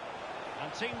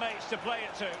 And teammates to play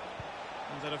it to.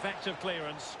 And an effective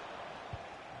clearance.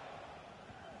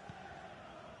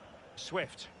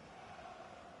 Swift.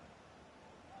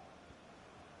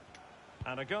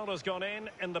 And a goal has gone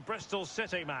in the Bristol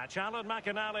City match. Alan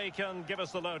McInally can give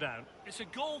us the lowdown. It's a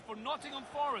goal for Nottingham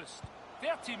Forest.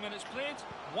 13 minutes played,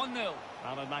 1-0.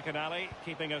 Alan McInally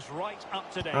keeping us right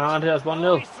up to date. And there's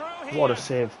 1-0. What a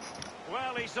save.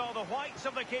 Well, he saw the whites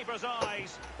of the keeper's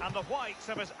eyes and the whites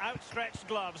of his outstretched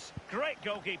gloves. Great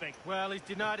goalkeeping. Well, he's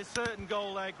denied a certain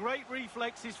goal there. Great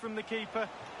reflexes from the keeper.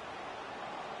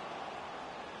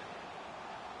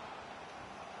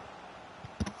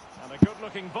 And a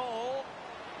good-looking ball.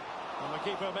 And the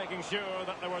keeper making sure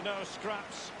that there were no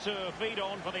scraps to feed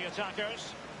on for the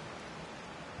attackers.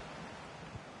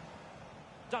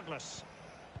 Douglas.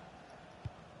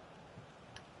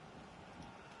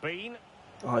 Bean.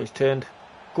 Oh, he's turned.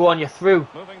 Go on, you're through.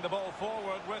 Moving the ball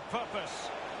forward with purpose.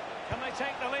 Can they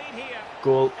take the lead here?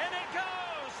 Goal. In it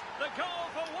goes! The goal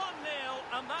for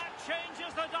 1-0, and that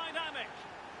changes the dynamic.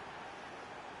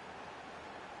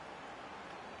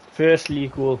 First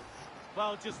league goal.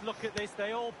 Well, just look at this.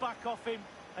 They all back off him,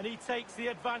 and he takes the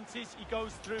advantage. He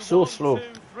goes through So 1, slow. 2,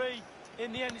 3.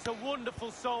 In the end, it's a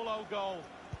wonderful solo goal.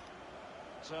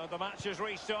 So the match has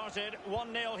restarted.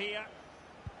 1-0 here.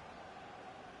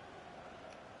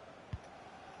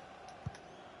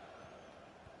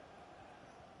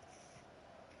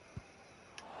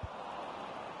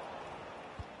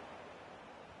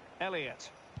 Elliott.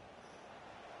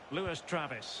 Lewis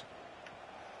Travis.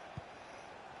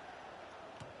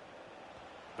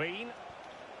 Bean.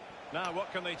 Now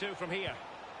what can they do from here?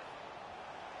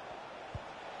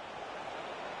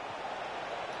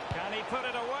 Can he put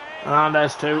it away? And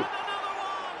there's two. And another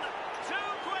one! 2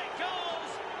 quick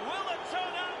goals! Will it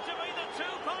turn out to be the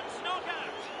 2-punch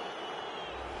knockout?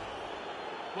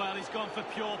 Well, he's gone for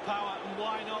pure power, and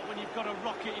why not when you've got a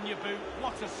rocket in your boot?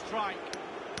 What a strike!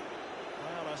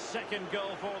 Well, a second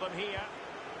goal for them here.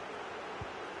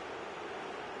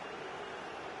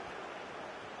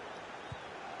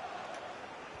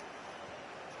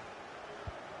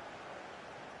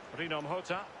 Rino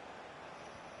Mhota.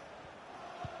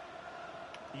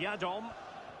 Yadom.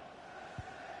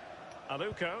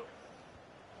 Aluko.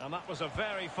 And that was a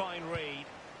very fine read.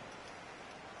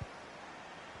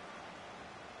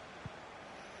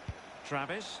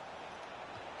 Travis.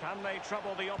 Can they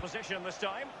trouble the opposition this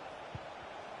time?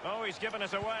 Oh, he's given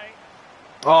us away.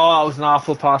 Oh, that was an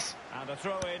awful pass. And a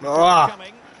throw-in Ah.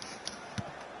 coming.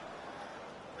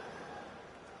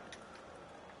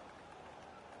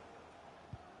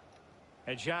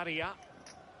 Ejaria.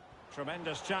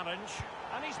 Tremendous challenge.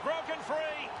 And he's broken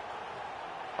free.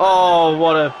 Oh,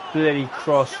 what a bloody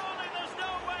cross. Surely there's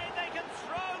no way they can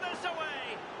throw this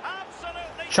away.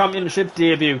 Absolutely. Championship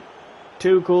debut.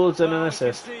 2 goals and an Well, you can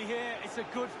assist. see here, it's a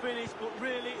good finish, but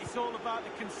really it's all about the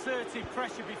concerted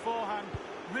pressure beforehand.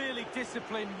 Really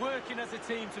disciplined, working as a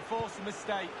team to force a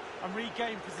mistake and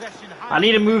regain possession. I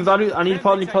need to move that. I need to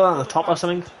probably put that on the top or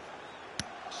something.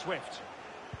 Swift.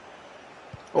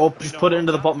 Or just put it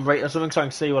into the bottom right or something so I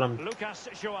can see what I'm... Lucas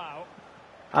Joao.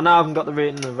 I know I haven't got the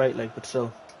rating on the right leg, but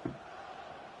still.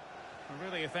 A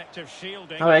really effective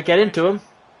shielding. Alright, get into him.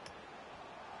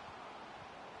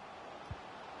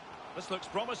 This looks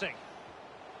promising.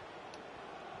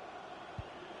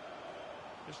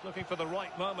 Just looking for the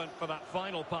right moment for that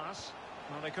final pass.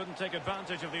 Well, they couldn't take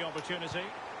advantage of the opportunity.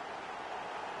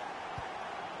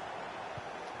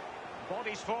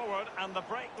 Bodies forward and the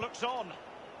break looks on.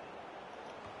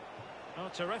 Oh,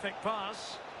 terrific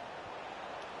pass.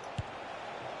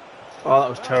 Oh, that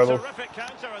was Well, terrible. terrific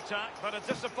counter-attack, but a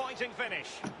disappointing finish.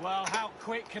 Well, how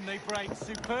quick can they break?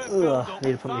 Superb Ugh, build-up,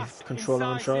 need to put my fast, controller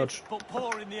on incisive, charge. but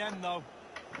poor in the end, though.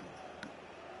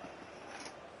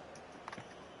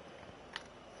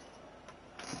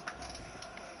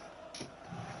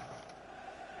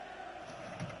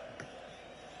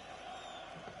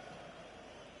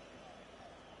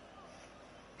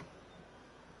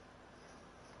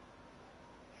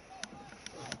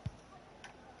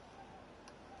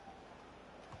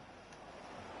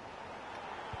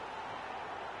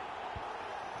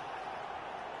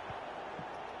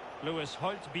 Lewis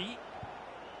Holtby.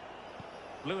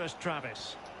 Lewis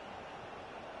Travis.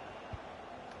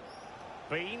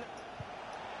 Bean.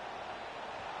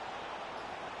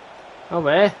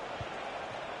 Away.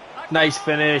 Nice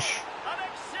finish. An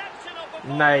exceptional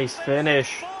performance. Nice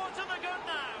finish. Four to the good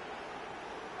now.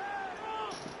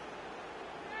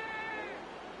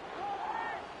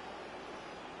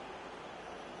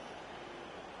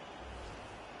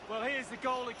 Well, here's the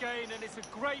goal again, and it's a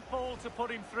great ball to put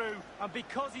him through. And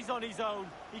because he's on his own,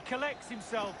 he collects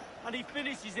himself, and he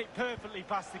finishes it perfectly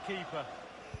past the keeper.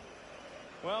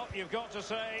 Well, you've got to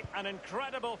say, an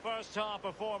incredible first-half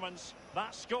performance.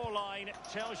 That scoreline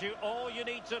tells you all you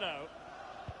need to know.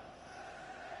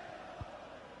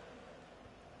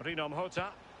 Rino Mhota.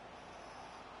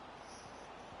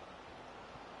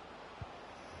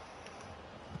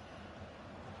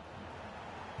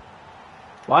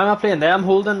 Why am I playing there? I'm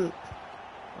holding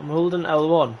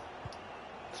L1.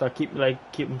 So I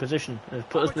keep in position. And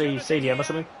put us the CDM or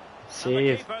something. And the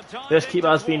Save. keeper dived This in keeper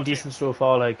has been towards it. decent so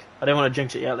far. Like I didn't want to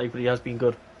jinx it yet, like, but he has been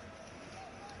good.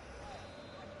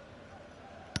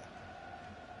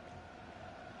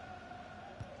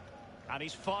 And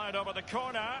he's fired over the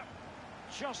corner.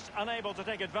 Just unable to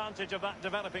take advantage of that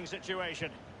developing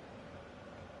situation.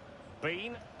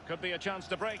 Bean, could be a chance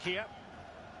to break here.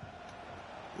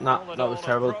 Nah, that was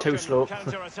terrible. Too slow.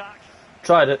 Counter-attack.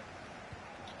 Tried it.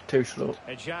 Too slow.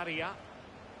 Ejaria.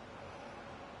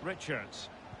 Richards.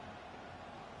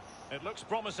 It looks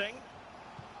promising.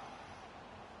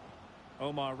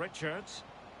 Omar Richards.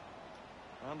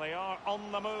 And they are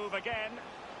on the move again.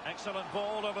 Excellent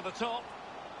ball over the top.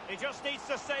 He just needs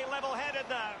to stay level-headed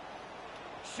now.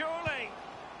 Surely.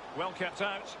 Well kept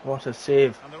out. What a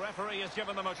save. And the referee has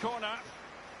given them a corner.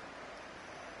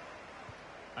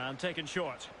 And taken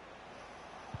short.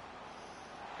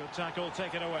 Good tackle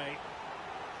taken away.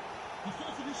 The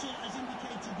fourth official has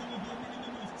indicated there will be a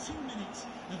minimum of 2 minutes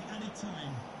of added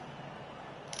time.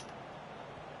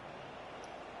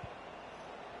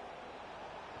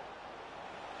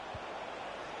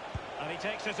 And he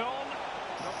takes it on.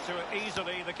 Not to it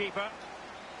easily, the keeper.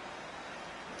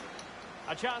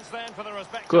 A chance then for the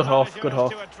respective Good half, managers good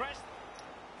half. to address.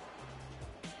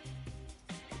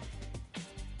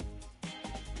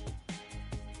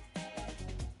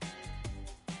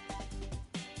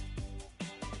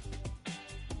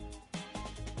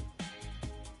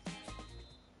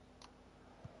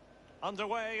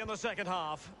 Underway in the second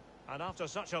half. And after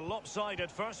such a lopsided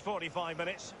first 45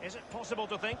 minutes, is it possible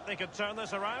to think they could turn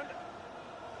this around?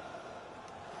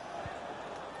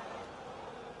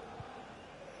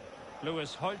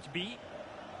 Lewis Holtby.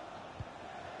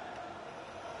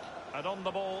 And on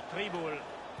the ball, Tribul.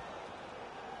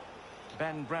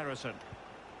 Ben Brerison.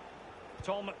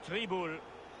 Tom Tribul.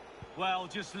 Well,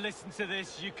 just listen to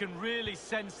this. You can really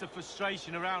sense the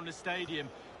frustration around the stadium.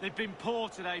 They've been poor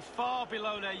today, far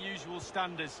below their usual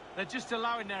standards. They're just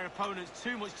allowing their opponents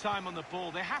too much time on the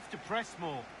ball. They have to press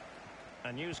more.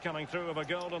 And news coming through of a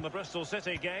goal in the Bristol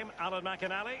City game. Alan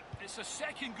McInally. It's a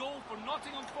second goal for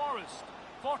Nottingham Forest.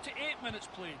 48 minutes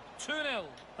played. 2-0.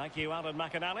 Thank you, Alan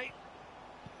McInally.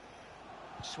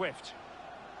 Swift.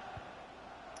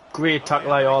 Great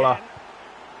tackle, Iola.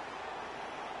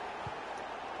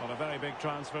 Well, a very big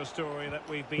transfer story that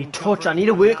we've been touch, I need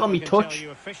to covering. work Now on we me can tell touch. you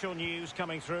official news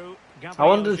coming through. I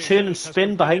wanted to turn and Jesus has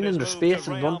spin behind completed in the his move space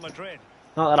to and Real run. Madrid.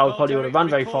 Not that I Well, probably would have Derek, run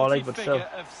very far, like, reported but still.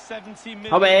 figure of 70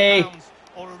 million Away. pounds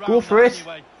or around Go for that it.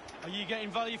 anyway. Are you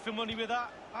getting value for money with that?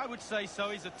 I would say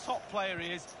so. He's a top player,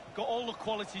 he is. Got all the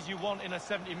qualities you want in a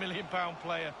 70 million pound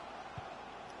player.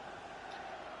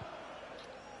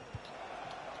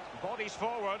 Bodies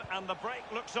forward and the break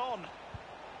looks on.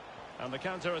 And the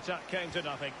counter-attack came to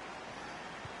nothing.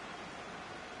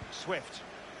 Swift.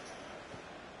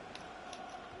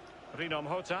 Rinom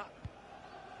Hota.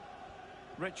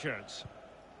 Richards.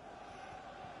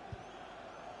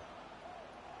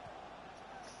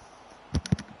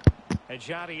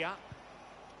 Ejaria.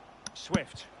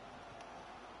 Swift.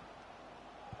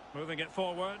 Moving it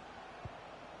forward.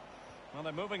 Well,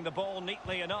 they're moving the ball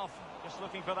neatly enough. Just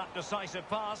looking for that decisive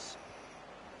pass.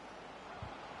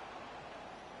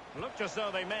 Looked as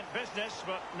though they meant business,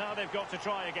 but now they've got to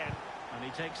try again. And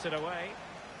he takes it away.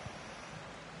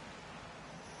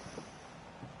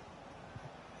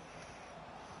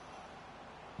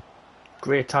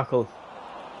 Great tackle.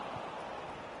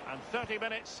 And 30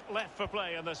 minutes left for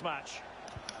play in this match.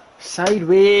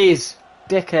 Sideways,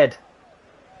 dickhead.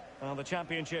 Well, the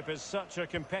Championship is such a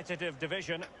competitive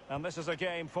division, and this is a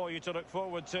game for you to look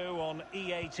forward to on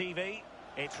EA TV.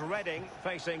 It's Reading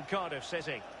facing Cardiff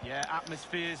City. Yeah,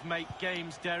 atmospheres make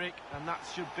games, Derek, and that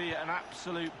should be an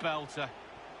absolute belter.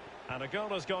 And a goal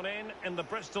has gone in the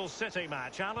Bristol City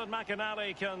match. Alan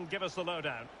McInally can give us the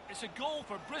lowdown. It's a goal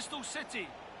for Bristol City.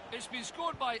 It's been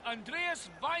scored by Andreas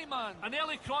Weimann. An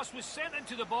early cross was sent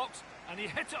into the box, and he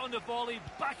hit it on the volley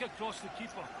back across the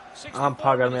keeper. I'm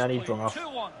pagging me, I need minutes to run played,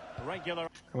 off. 2-1. Regular I'm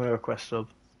going to request sub.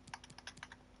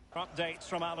 updates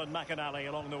from Alan McInally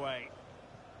along the way.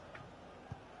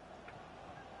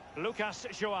 Lucas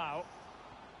Joao.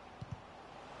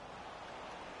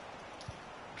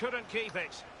 Couldn't keep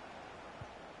it.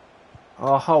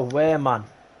 Oh, how way, man.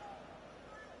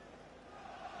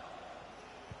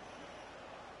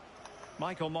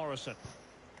 Michael Morrison.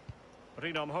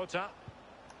 Rinom Hota.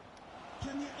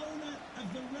 Can the owner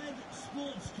of the red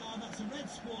sports car, that's a red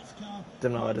sports car,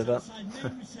 Didn't know I did that. outside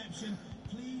main reception,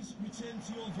 please return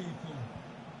to your vehicle.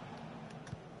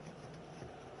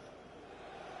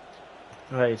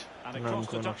 Right. And Now I'm across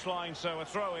the going off. touchline, so a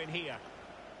throw in here.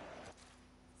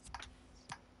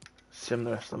 Sim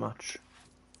the rest of the match.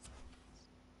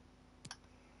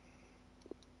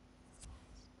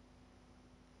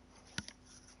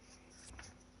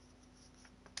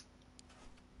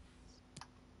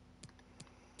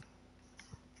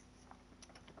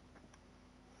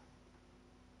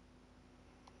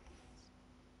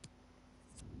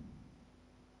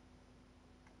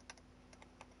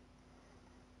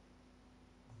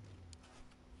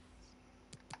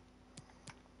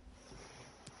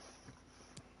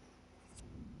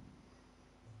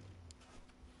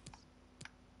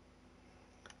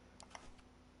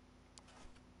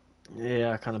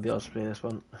 Yeah, I can't be able to play this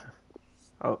one.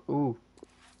 Oh, ooh.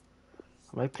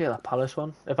 I might play that Palace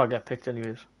one, if I get picked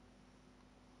anyways.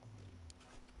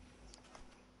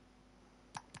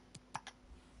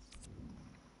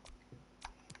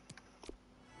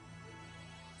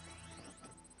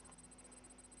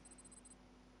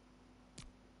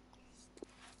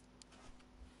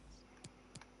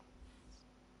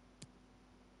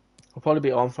 I'll probably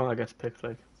be Armstrong that gets picked,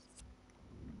 like.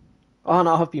 Oh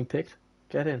no, I've been picked.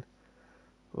 Get in.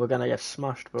 We're gonna get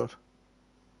smashed, but...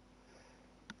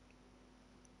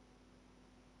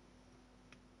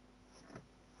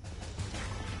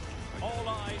 All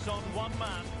eyes on one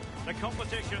man, the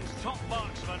competition's top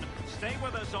marksman. Stay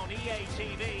with us on EA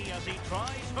TV as he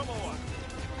tries for more.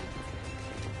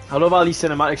 I love all these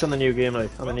cinematics on the new game,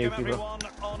 like, on the new Welcome Fifa. everyone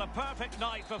on a perfect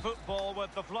night for football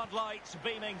with the floodlights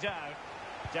beaming down.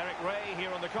 Derek Ray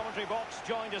here on the commentary box,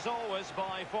 joined as always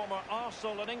by former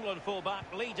Arsenal and England fullback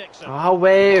Lee Dixon. Oh,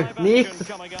 way, Live Nick, action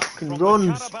coming up fucking from runs.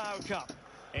 the Carabao Cup.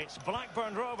 It's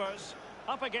Blackburn Rovers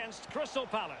up against Crystal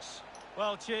Palace.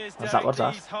 Well, cheers, What's Derek.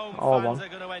 that? These home Oh, fans one. are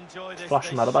going to enjoy this.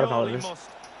 Flashing They that about, I don't know what surely it is. must.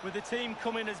 With the team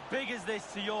coming as big as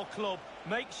this to your club,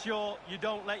 make sure you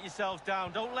don't let yourselves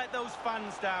down. Don't let those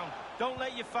fans down. Don't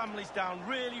let your families down.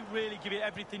 Really, really give it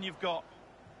everything you've got.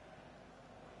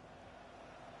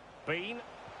 Bean.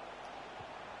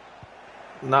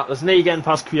 Nah, there's no getting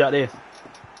past Kuyate.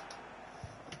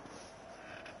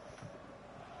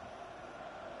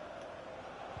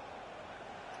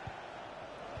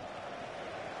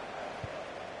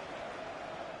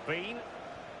 Bean.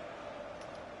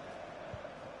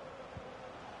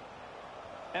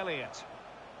 Elliott.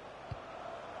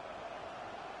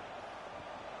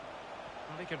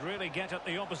 Well, he could really get at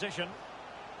the opposition.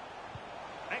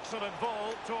 Excellent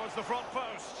ball towards the front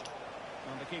post.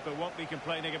 And the keeper won't be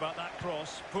complaining about that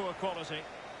cross. Poor quality.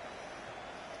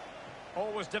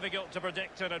 Always difficult to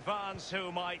predict in advance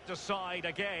who might decide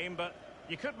a game, but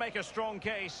you could make a strong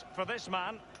case for this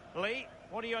man. Lee,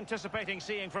 what are you anticipating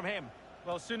seeing from him?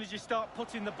 Well, as soon as you start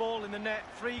putting the ball in the net,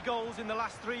 3 goals in the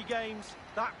last 3 games,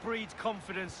 that breeds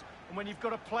confidence. And when you've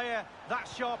got a player that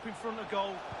sharp in front of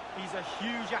goal, he's a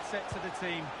huge asset to the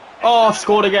team. Oh, I've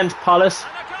scored against Palace.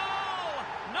 And a goal!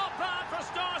 Not bad for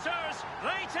starters.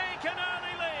 They take an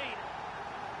early lead.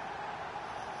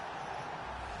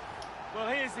 Well,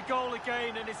 here's the goal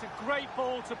again, and it's a great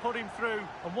ball to put him through.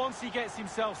 And once he gets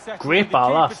himself settled, Great with the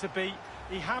ball, keeper that. to beat,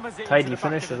 he hammers it Tidy into the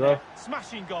finish back of as the well. net.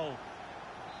 Smashing goal.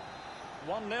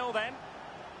 1-0 then.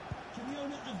 To the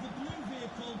owner of the blue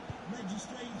vehicle,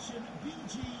 registration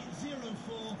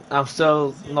BG04. I'm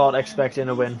still not expecting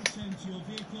a win. Return to your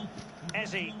vehicle and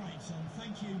press Ezzy. the lights on.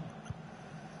 Thank you.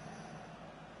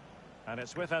 And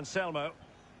it's with Anselmo.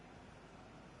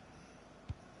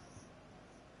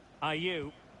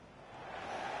 Ayew.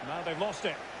 Now they've lost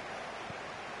it.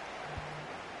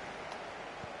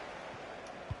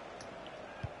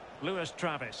 Lewis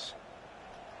Travis.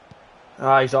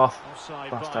 Ah, he's off.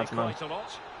 Offside Bastard, by man. quite a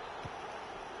lot.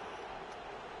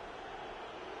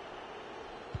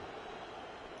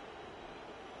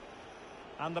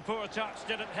 And the poor touch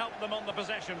didn't help them on the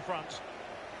possession front.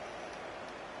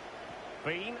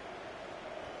 Bean.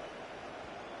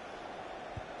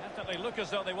 Definitely look as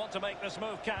though they want to make this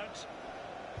move count.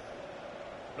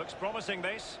 Looks promising,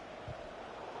 this.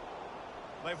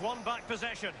 They've won back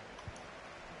possession.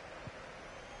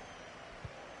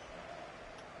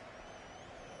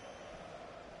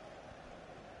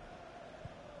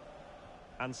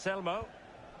 Anselmo.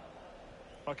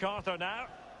 MacArthur now.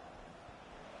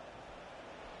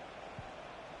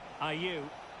 Ayew.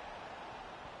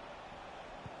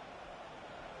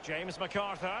 James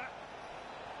MacArthur.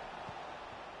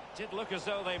 Did look as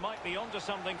though they might be onto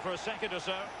something for a second or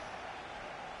so.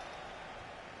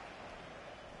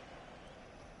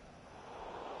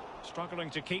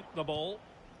 Struggling to keep the ball.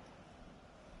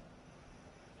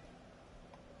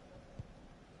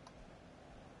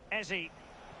 Ezzy.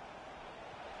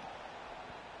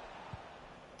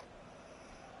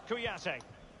 Kuyate.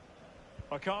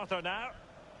 MacArthur now.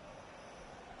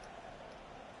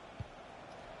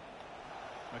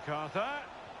 MacArthur.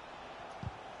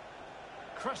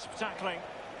 Crisp tackling.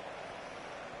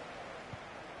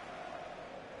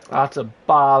 That's a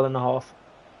ball and a half.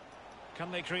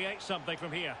 Can they create something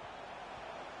from here?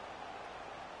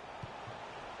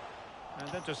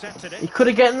 And intercepted He it. could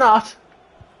have gotten that.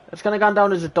 It's going to go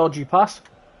down as a dodgy pass.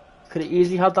 Could have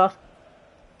easily had that.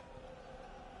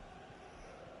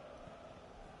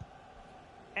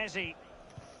 Ezzy.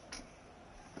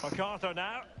 MacArthur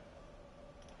now.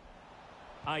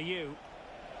 Ayew.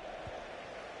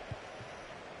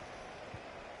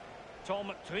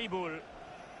 Tom Triboul.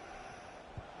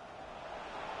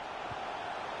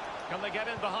 Can they get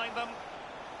in behind them?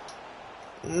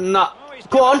 Nah. Oh, he's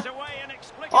Go on. given it away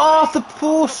inexplicably. Off the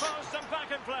post. Proposed them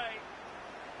back in play.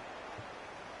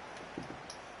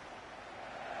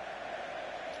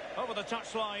 Over the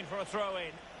touchline for a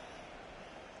throw-in.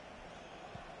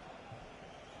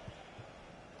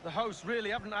 The hosts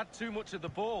really haven't had too much of the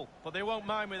ball, but they won't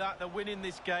mind with that. They're winning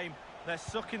this game. They're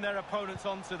sucking their opponents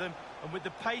onto them, and with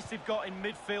the pace they've got in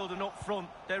midfield and up front,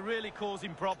 they're really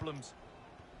causing problems.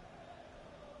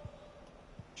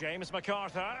 James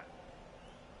MacArthur.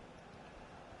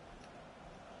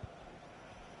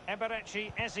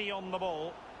 Eberechi Eze on the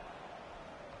ball.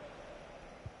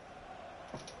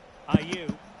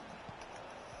 Ayew.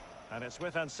 And it's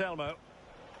with Anselmo.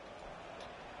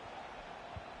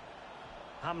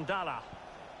 Hamdallah.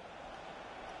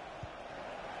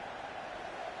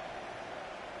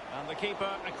 And the keeper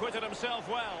acquitted himself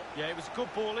well. Yeah, it was a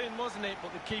good ball in, wasn't it?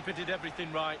 But the keeper did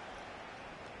everything right.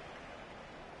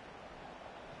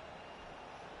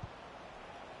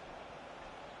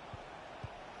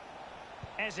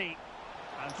 Eze.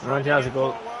 Right, he has a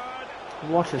goal. Forward.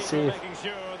 What a Keeper save. making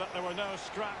sure that there were no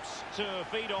scraps to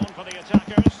feed on for the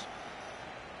attackers.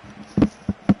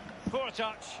 Poor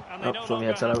touch, and they Oh, no from the longer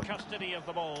outside have out. custody of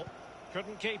the ball.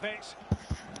 Couldn't keep it.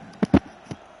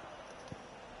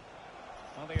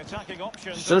 And the attacking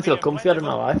options. Still feel have been comfy, I don't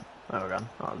know plentiful. why. There we go.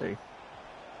 That'll do.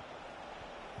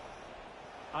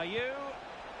 Ayew.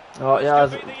 Oh, yeah.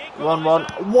 This could be the 1-1.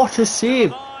 equaliser. What a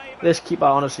save. Alive. This keeper,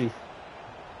 honestly.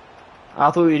 I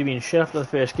thought he'd have been shit after the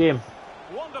first game.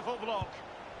 Wonderful block.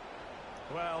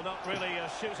 Well, not really a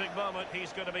shooting moment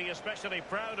he's going to be especially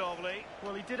proud of, Lee.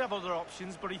 Well, he did have other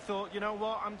options, but he thought, you know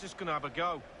what, I'm just going to have a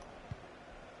go.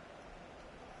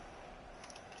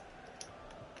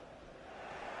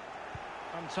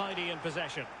 Untidy in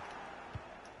possession.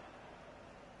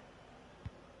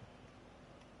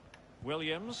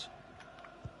 Williams.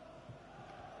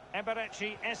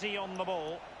 Eberechi Eze on the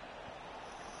ball.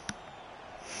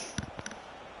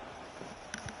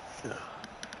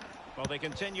 Well, they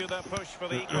continue their push for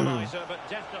the equaliser, but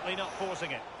definitely not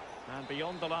forcing it. And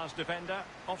beyond the last defender,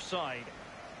 offside.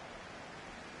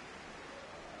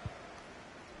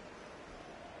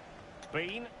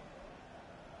 Bean.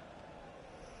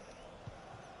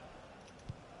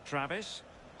 Travis.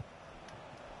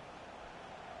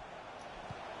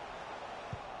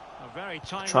 A very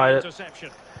Tried timely it.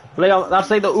 interception. Leon, that's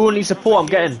like the only support I'm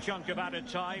getting. Chunk of added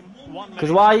time. 1 Because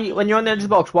minute. why, when you're on the edge of the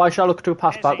box, why should I look to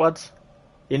pass Eze. backwards?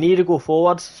 You need to go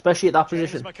forwards, especially at that James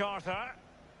position. MacArthur.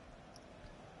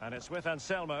 And it's with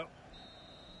Anselmo.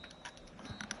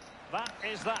 That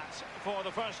is that for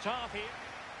the first half here.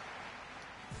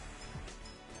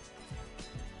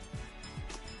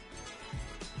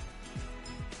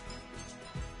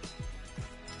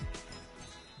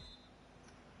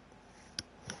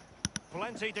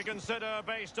 Plenty to consider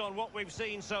based on what we've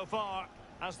seen so far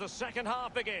as the second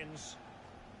half begins.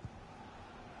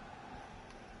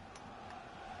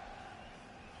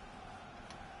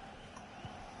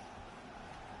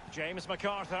 James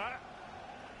MacArthur.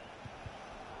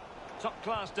 Top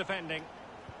class defending.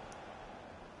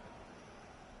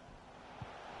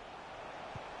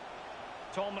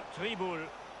 Tom Tribul.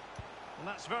 And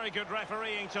that's very good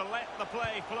refereeing to let the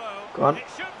play flow. Go on. It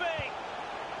should be.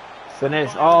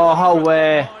 Finish. Oh, how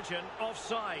Margin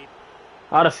offside.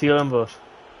 I had a feeling, but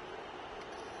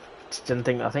just didn't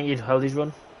think. I think he'd held his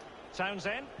run.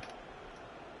 Townsend.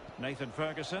 Nathan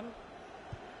Ferguson.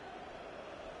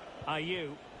 Ayew.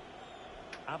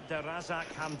 Abderrazak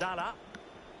Hamdallah.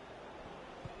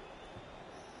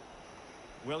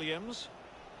 Williams.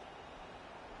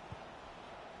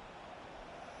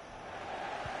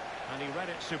 And he read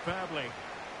it superbly.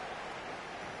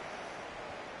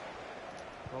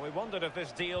 Well, we wondered if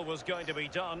this deal was going to be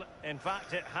done. In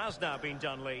fact, it has now been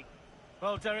done, Lee.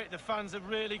 Well, Derek, the fans are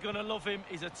really going to love him.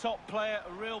 He's a top player,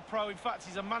 a real pro. In fact,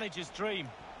 he's a manager's dream.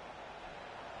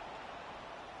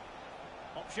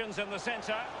 Options in the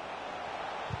centre.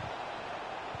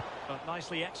 But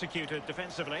nicely executed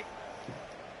defensively.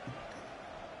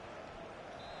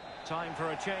 Time for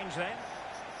a change then.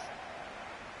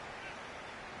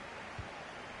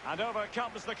 And over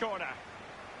comes the corner.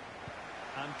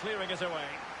 And clearing it away.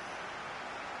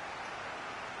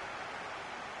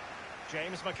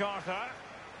 James MacArthur.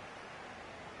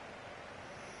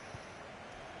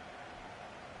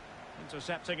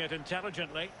 Intercepting it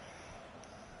intelligently.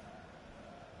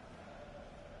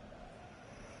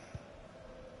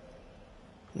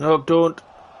 No, don't.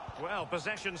 Well,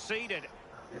 possession ceded.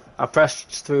 I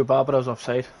pressed through bar, but I was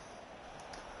offside.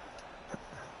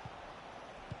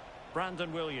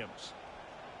 Brandon Williams.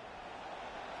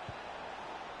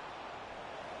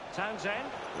 Townsend.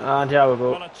 And here we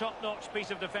Well, go. a top-notch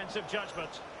piece of defensive judgment.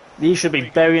 These should be The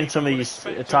burying some of goalkeeper would these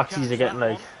expect to attacks catch he's getting, that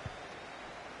like. one.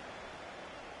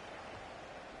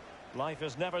 Life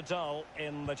is never dull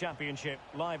in the Championship.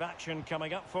 Live action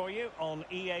coming up for you on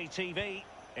EA TV.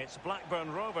 It's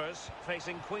Blackburn Rovers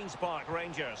facing Queen's Park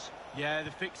Rangers. Yeah,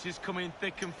 the fixtures coming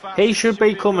thick and fast. He should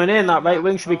be a coming good in, that game, right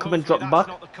wing should be coming hopefully dropping that's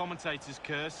back. not the commentator's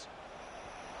curse.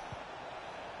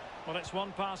 Well, it's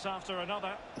one pass after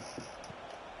another.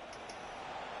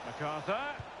 MacArthur.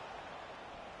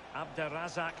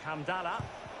 Abderrazak Hamdallah.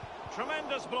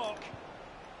 Tremendous block.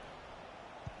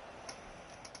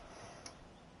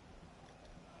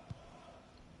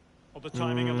 Well, the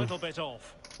timing a little bit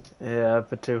off. Yeah, a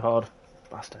bit too hard.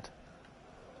 Bastard.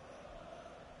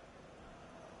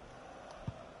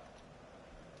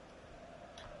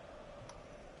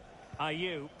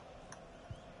 Ayew.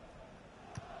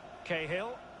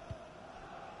 Cahill.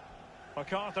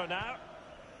 MacArthur now.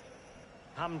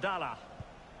 Hamdallah.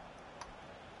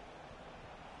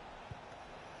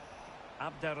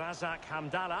 Abderrazak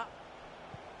Hamdallah.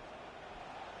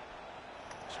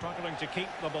 Struggling to keep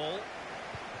the ball.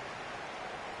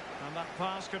 And that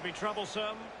pass could be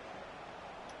troublesome.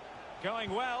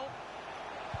 Going well.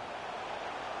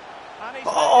 And he's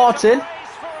it's in. for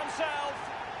himself.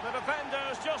 The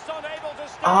defender's just unable to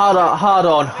stop. Hard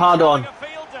on. A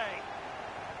field day.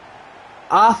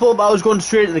 I thought that was going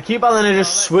straight to the keeper, and then it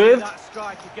just swerved.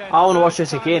 I want to watch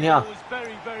this again, yeah. It was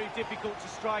very, very difficult to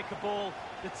strike a ball.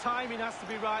 The timing has to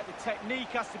be right, the technique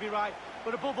has to be right,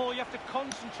 but above all, you have to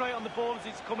concentrate on the ball as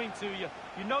it's coming to you.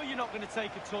 You know you're not going to take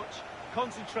a touch.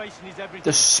 Concentration is everything.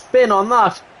 The spin on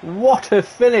that. What a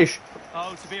finish.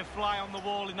 Oh, to be a fly on the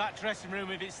wall in that dressing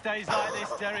room if it stays like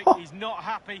this, Derek. He's not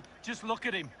happy. Just look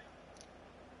at him.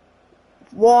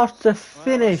 What a Well,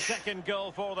 finish. a second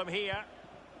goal for them here.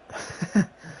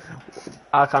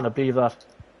 I can't believe that.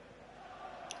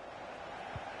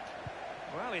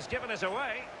 Well, he's given us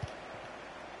away.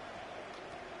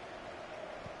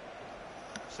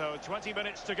 So 20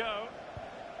 minutes to go.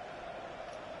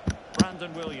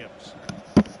 Brandon Williams.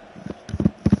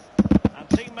 And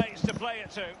teammates to play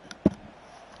it to.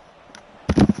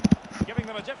 Giving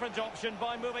them a different option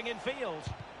by moving in field.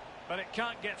 But it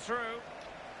can't get through.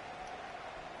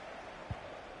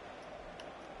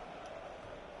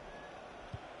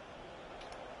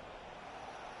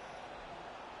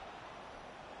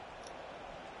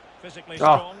 Physically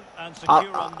strong and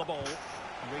secure on the ball.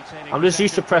 I'm just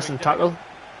used to pressing tackle.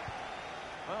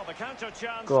 Well, the counter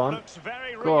chance Go on. looks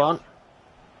very real. Go on.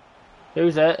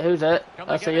 Who's it? Who's it? Can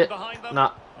I they see get in it. behind them?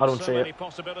 Nah, I don't so see many it.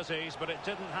 possibilities, but it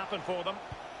didn't happen for them.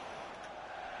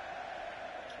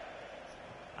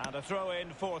 And a throw-in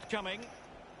forthcoming.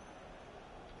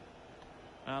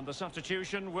 And the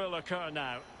substitution will occur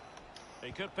now.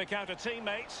 He could pick out a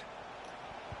teammate.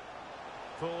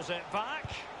 Pulls it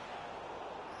back.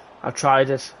 I tried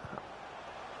it.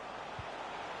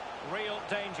 Real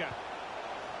danger.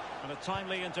 And a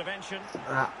timely intervention.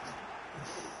 Ah.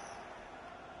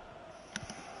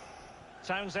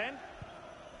 Townsend.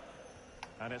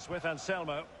 And it's with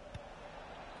Anselmo.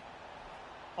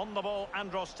 On the ball,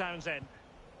 Andros Townsend.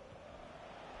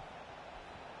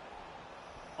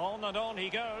 On and on he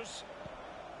goes.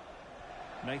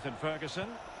 Nathan Ferguson.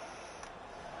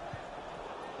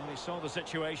 And he saw the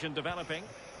situation developing.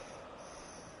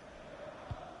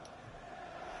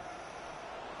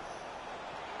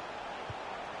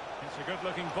 It's a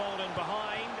good-looking ball in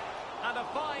behind. And a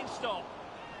fine stop.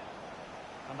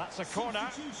 And that's a corner.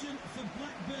 Substitution for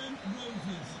Blackburn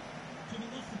Rovers. Coming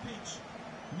off the pitch,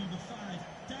 number 5,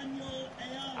 Daniel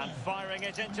Ayala. And firing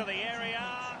it into the area.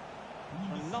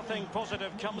 And nothing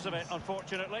positive comes of it,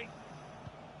 unfortunately.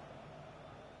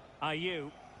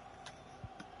 Ayew.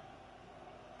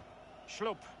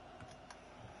 Schlupp.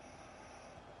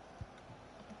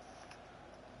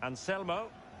 Anselmo.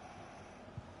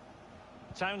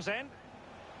 Townsend.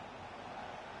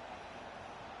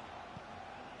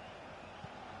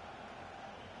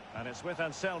 And it's with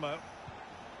Anselmo.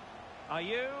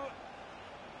 Ayew.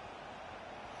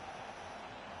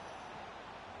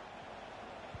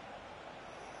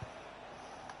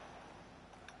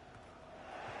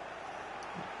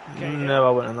 No,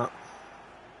 I went in that.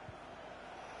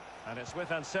 And it's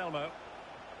with Anselmo.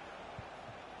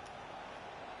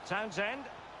 Townsend.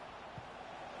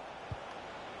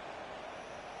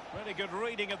 Really good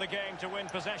reading of the game to win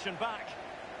possession back.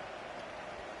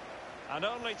 And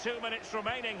only 2 minutes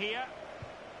remaining here.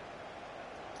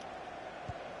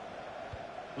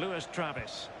 Lewis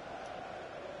Travis.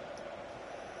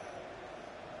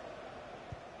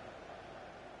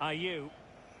 Ayew.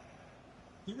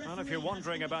 The And if referee you're has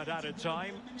wondering about indicated added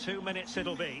time, 2 minutes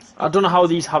it'll be. I don't know how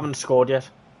these haven't scored yet.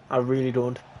 I really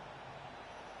don't.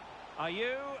 Are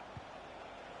you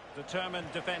determined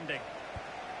defending?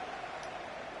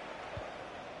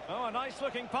 Oh, a nice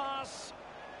looking pass.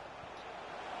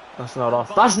 That's not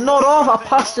off. That's not off! I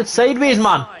passed it sideways,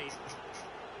 man!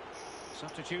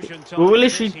 Substitution We were time literally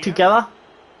it is here. together.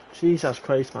 Jesus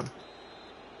Christ, man.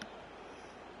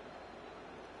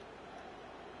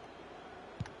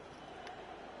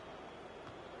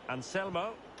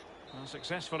 Anselmo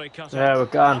successfully cut There off.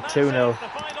 we go, And that's 2-0. it, the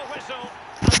final whistle,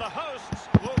 and the hosts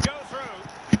will go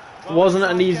through. Well, Wasn't in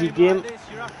a an tight easy Like game. this,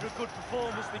 you're after a good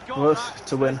performance. They got But that. to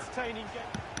It's an win. entertaining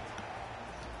game.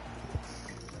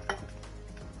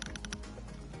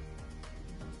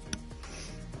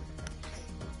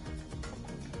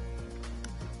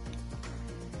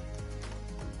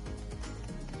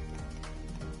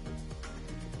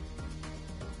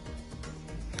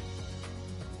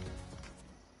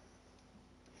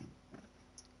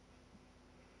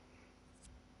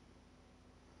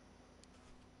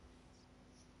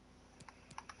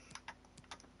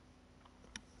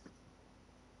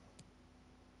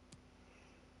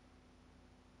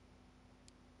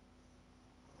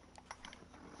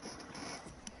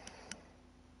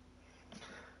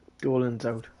 Dolan's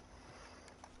out.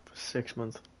 For 6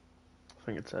 months. I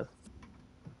think it said.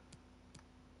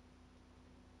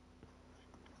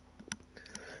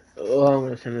 Oh, I'm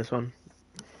gonna send this one.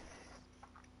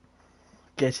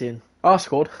 Get in. Oh, I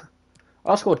scored.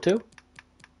 I scored 2.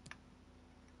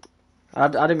 I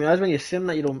didn't realise when you sim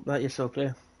that you still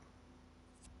play.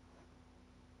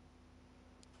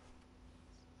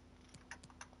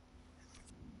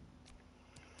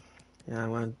 Yeah, I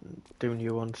want to do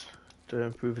new ones to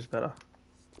improve is better.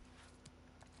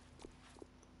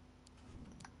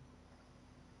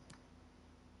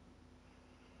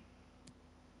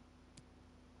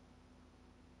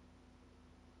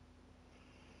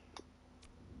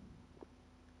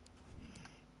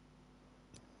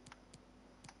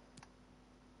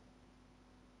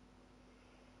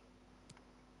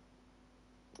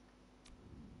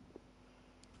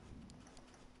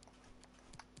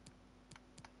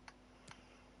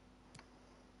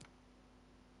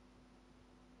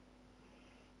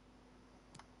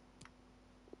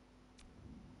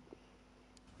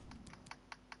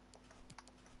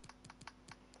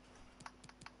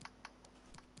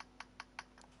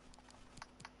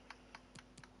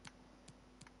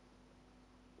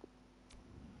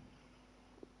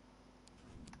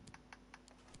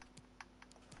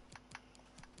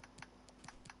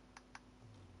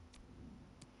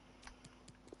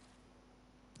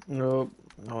 No,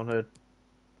 I want to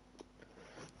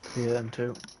clear them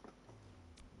too.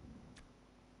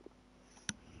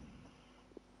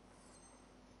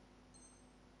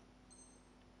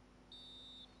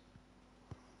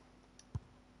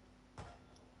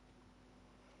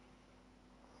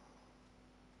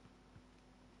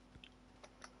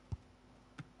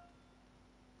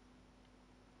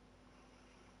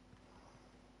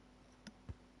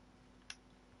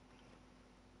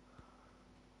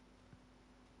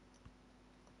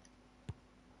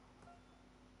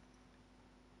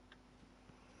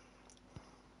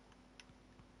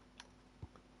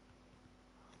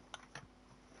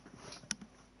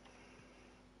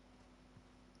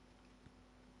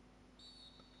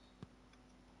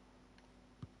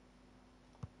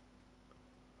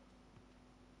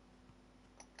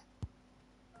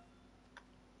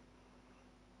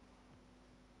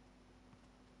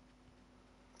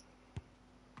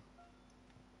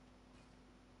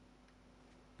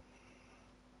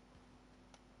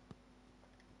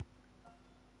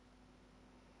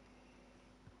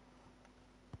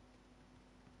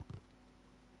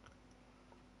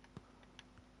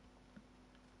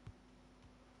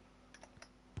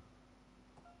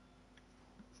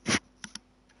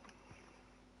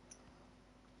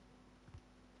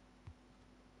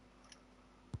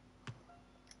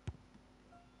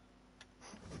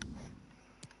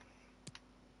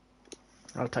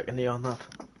 I'll take a knee on that.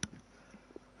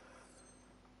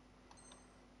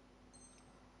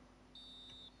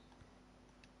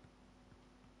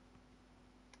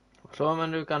 Så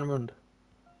men du kan mund.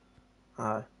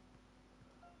 Aye.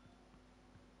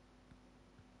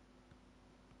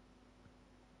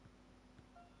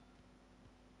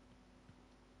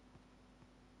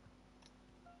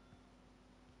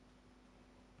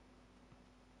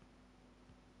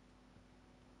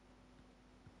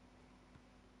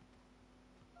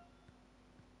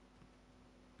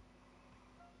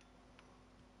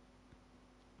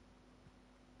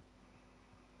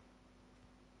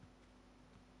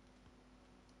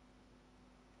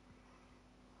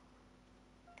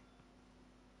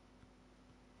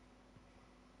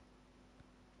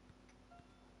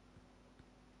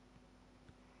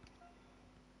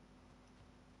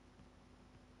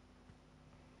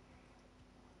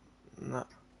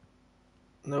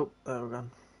 Nope, there we go.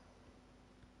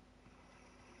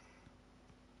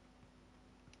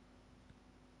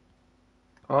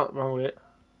 Oh, wrong way.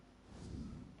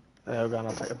 There we go,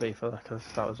 I'll take a B for that because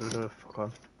that was a bit of a fuck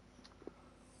on.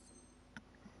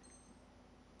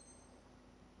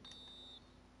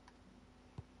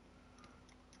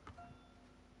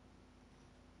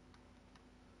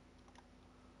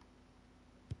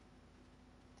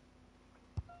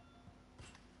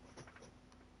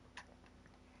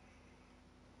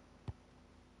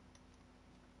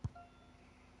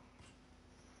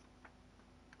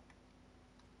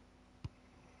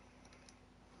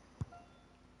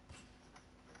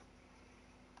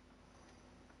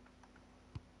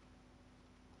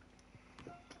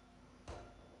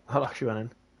 That actually went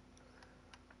in.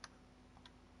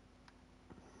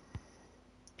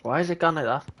 Why is it gone like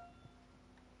that?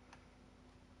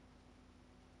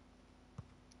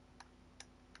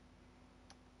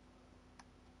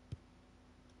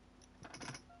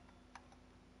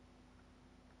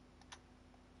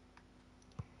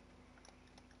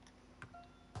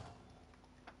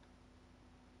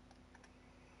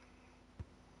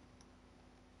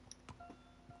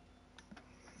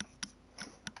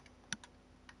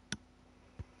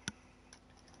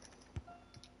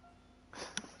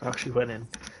 It actually went in.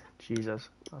 Jesus,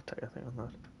 I'll take a thing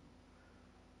on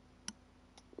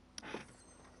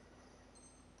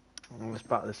that. Let's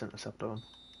back this interceptor on.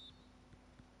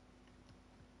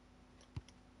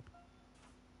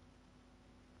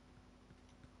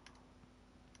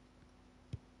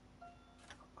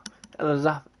 And is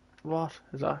that what?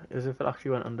 Is that as if it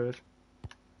actually went under it?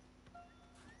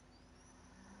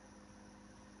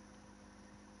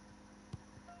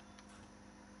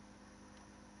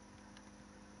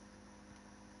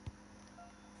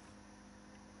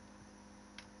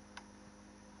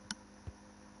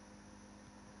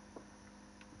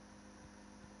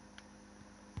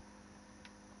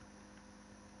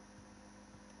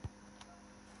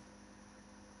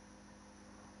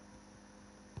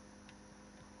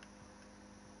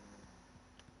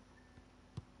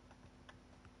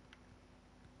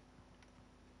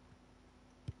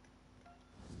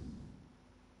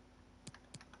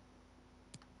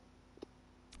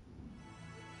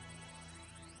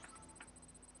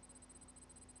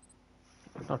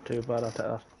 Not too bad, I'll take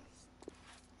that.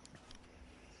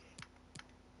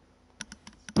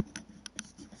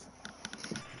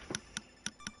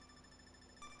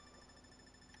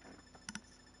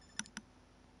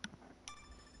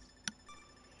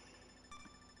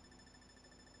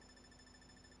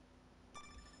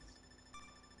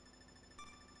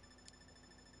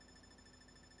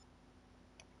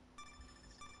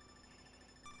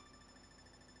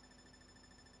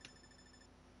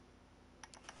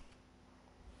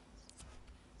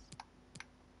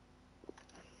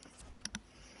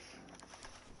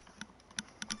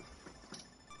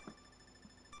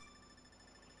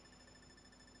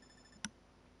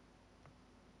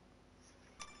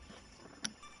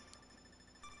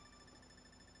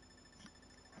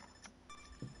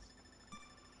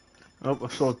 Oh,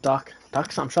 I've sold Dak.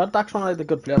 I'm sure Dak's one of the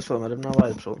good players for them. I didn't know why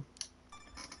I've sold him.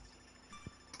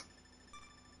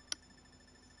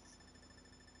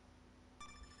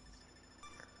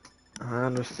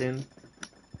 And we're staying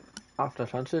after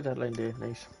transfer deadline day.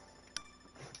 Nice.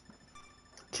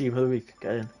 Team of the week,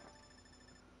 get in.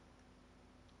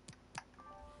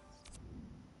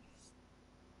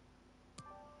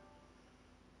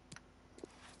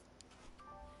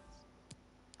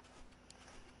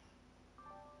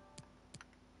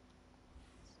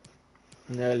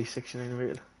 Nearly 69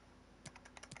 rated.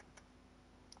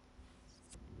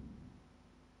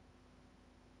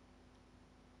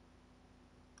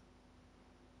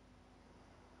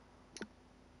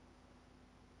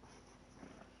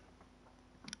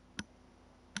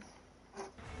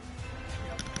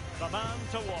 The man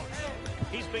to watch.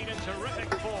 He's been in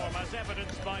terrific form as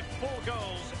evidenced by 4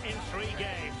 goals in 3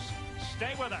 games.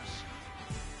 Stay with us.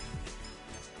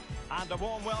 And a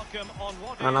warm welcome on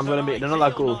what And is I'm going to an make another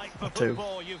ideal goal night or for two.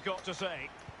 football, you've got to say.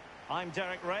 I'm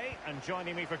Derek Ray, and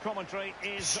joining me for commentary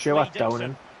is Stuart Lee Downing.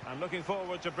 Dixon. I'm looking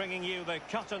forward to bringing you the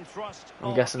cut and thrust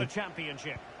I'm of guessing. the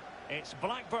championship. It's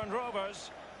Blackburn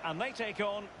Rovers, and they take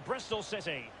on Bristol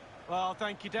City. Well,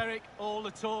 thank you, Derek. All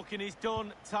the talking is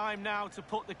done. Time now to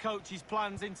put the coach's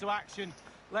plans into action.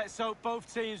 Let's hope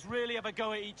both teams really have a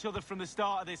go at each other from the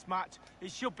start of this match.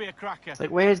 It should be a cracker. Like,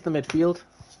 where's the midfield?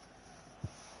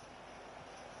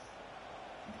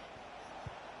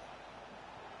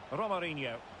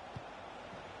 Romarinho.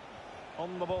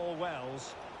 On the ball,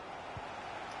 Wells.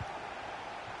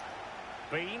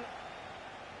 Bean.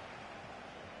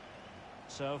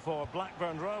 So for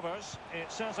Blackburn Rovers,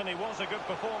 it certainly was a good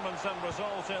performance and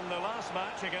result in the last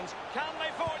match against... Can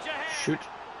they forge ahead? Shoot.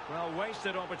 Well,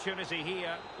 wasted opportunity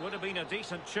here. Would have been a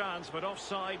decent chance, but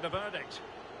offside the verdict.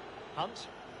 Hunt.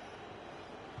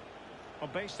 Well,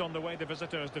 based on the way the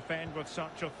visitors defend with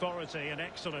such authority and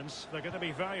excellence, they're going to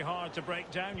be very hard to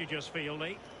break down, you just feel,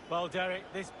 Lee. Well, Derek,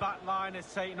 this back line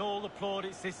has taken all the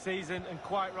plaudits this season, and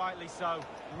quite rightly so.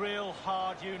 Real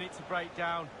hard unit to break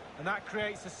down, and that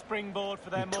creates a springboard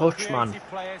for their more creative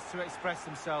players to express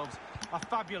themselves. A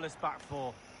fabulous back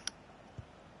four.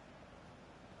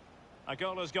 A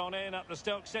goal has gone in at the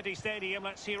Stoke City Stadium.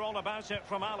 Let's hear all about it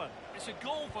from Alan. It's a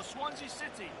goal for Swansea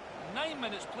City. 9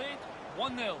 minutes played,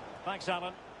 1-0. Thanks,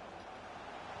 Alan.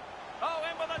 Oh,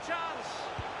 in with a chance.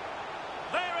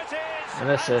 There it is. An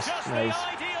assist, just nice. the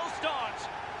ideal start.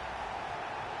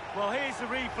 Well, here's the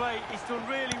replay. He's done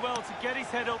really well to get his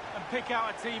head up and pick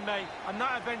out a teammate, and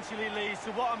that eventually leads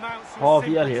to what amounts to a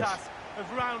simple task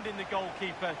of rounding the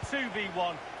goalkeeper.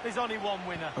 2v1. There's only one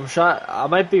winner. I'm sure I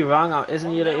might be wrong.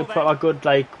 Isn't he like a proper good,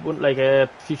 like a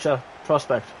future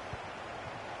prospect?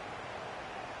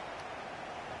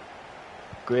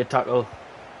 Great tackle.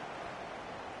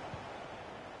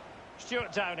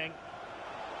 Stuart Downing.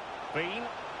 Bean.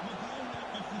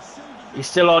 He's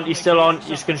still on. He's still on.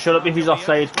 You can shut up if he's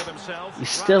offside. He's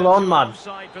still on, man.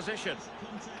 Contact the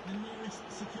nearest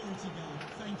security guard.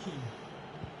 Thank you.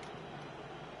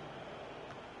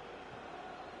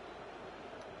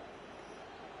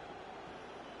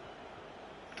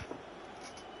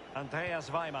 Andreas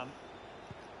Weimann.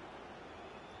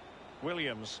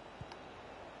 Williams.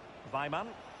 Weimann.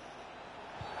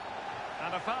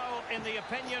 And a foul in the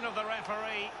opinion of the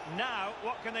referee. Now,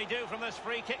 what can they do from this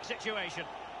free kick situation?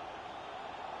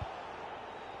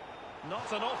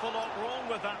 Not an awful lot wrong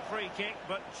with that free kick,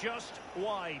 but just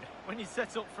wide. When you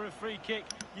set up for a free kick,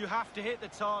 you have to hit the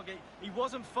target. He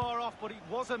wasn't far off, but it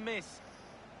was a miss.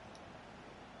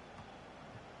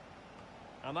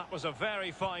 And that was a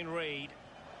very fine read.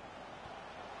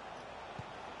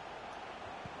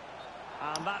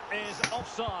 And that is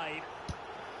offside.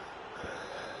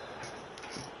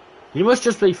 He must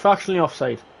just be fractionally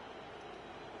offside.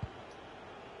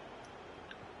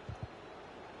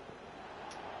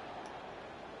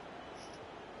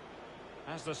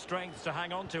 Has the strength to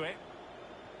hang on to it.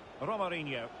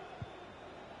 Romarinho.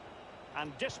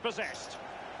 And dispossessed.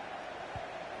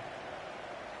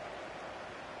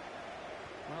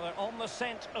 Well, they're on the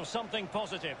scent of something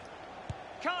positive.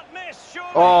 Can't miss, surely.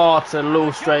 Oh, it's a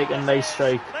low strike and nice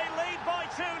strike. They lead by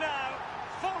 2 now.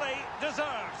 Fully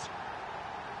deserved.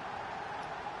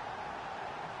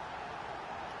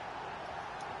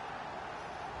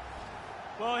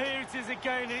 Well, here it is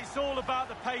again, and it's all about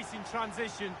the pace in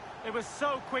transition. It was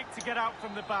so quick to get out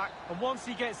from the back, and once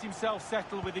he gets himself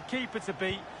settled with the keeper to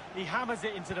beat, he hammers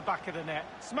it into the back of the net.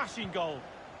 Smashing goal.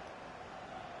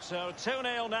 So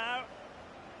 2-0 now.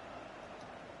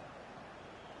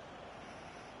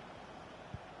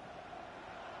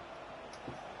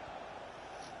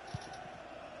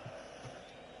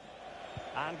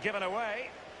 And given away.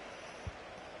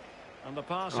 And the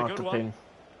pass a good one. Ping.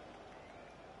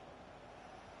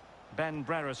 Ben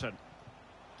Brereton.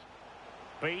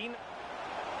 Bean.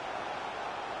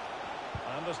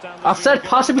 I've said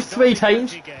pass him 3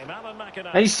 times,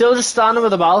 and he's still just standing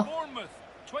with the ball. Bournemouth,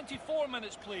 24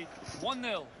 minutes played,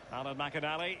 1-0. Alan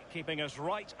McInally keeping us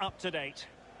right up to date.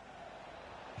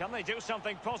 Can they do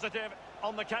something positive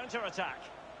on the counter-attack?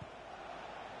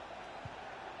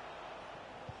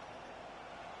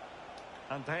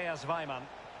 Andreas Weimann.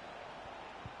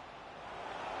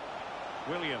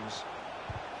 Williams.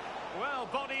 Well,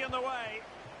 body in the way.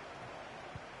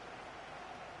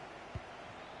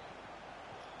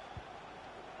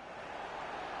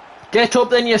 Get up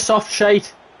then, you soft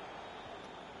shite.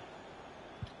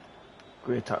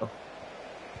 Great tackle.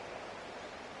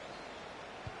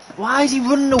 Why is he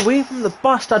running away from the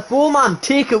bastard ball, man?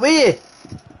 Take away!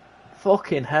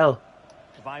 Fucking hell.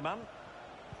 Weimann.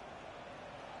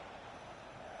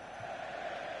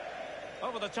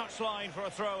 Over the touchline for a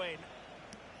throw-in.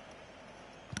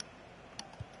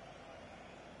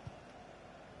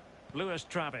 Lewis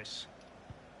Travis.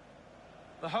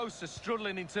 The hosts are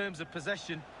struggling in terms of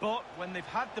possession, but when they've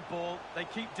had the ball, they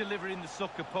keep delivering the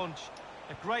sucker punch.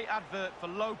 A great advert for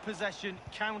low possession,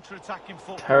 counter-attacking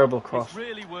football. Terrible cross. It's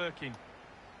really working.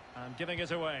 And giving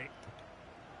it away.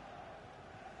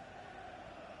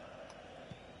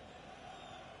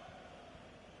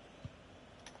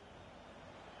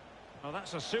 Well,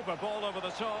 that's a super ball over the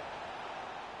top.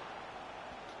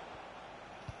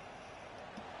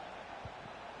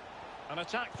 An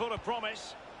attack full of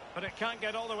promise, but it can't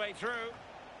get all the way through.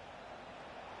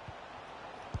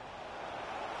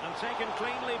 And taken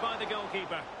cleanly by the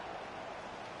goalkeeper.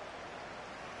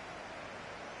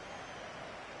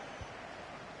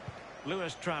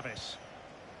 Lewis Travis.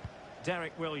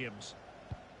 Derek Williams.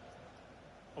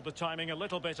 Well, the timing a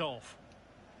little bit off.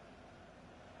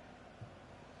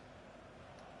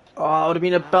 Oh, that would have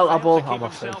been a belter ball. I'm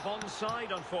offside.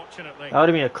 Onside, unfortunately. That would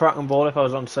have been a cracking ball if I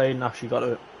was onside and actually got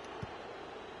to it.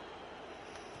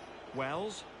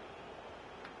 Wells.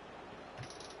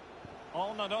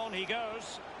 On and on he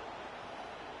goes.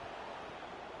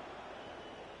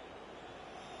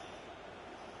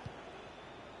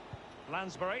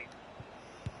 Lansbury.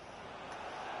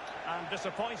 And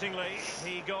disappointingly,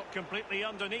 he got completely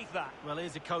underneath that. Well,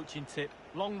 here's a coaching tip.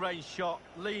 Long range shot,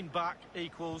 lean back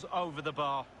equals over the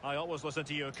bar. I always listen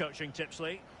to your coaching tips,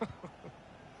 Lee.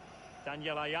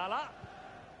 Daniel Ayala.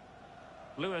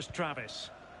 Lewis Travis.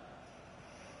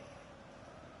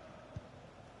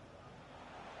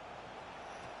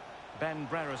 Ben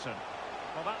Brereton.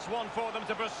 Well, that's one for them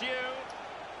to pursue.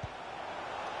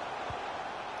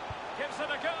 Gives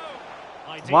it a go.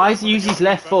 Why has he used his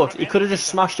left foot? He could have just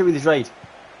smashed it with his right.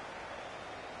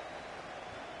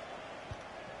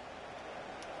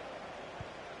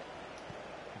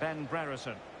 Ben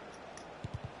Brereton.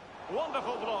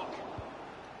 Wonderful block.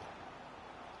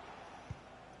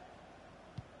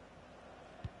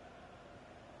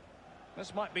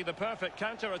 This might be the perfect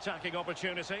counter-attacking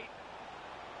opportunity.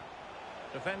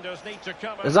 Defenders need to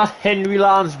cover. Is that Henry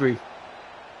Lansbury?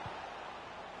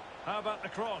 How about the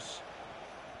cross?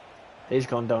 He's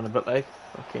gone down a bit like.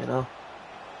 Okay, now.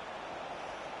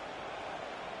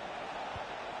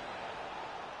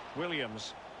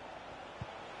 Williams.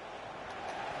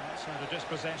 That's how to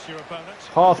dispossess your opponent.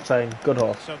 Half time, good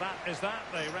half. So that is that.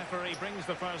 The referee brings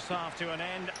the first half to an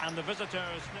end, and the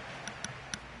visitors.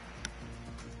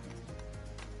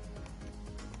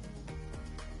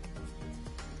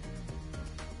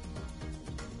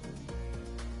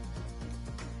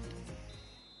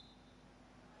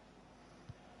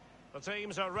 The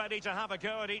teams are ready to have a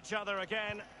go at each other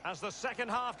again as the second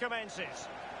half commences.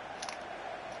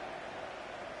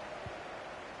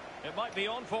 It might be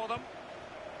on for them.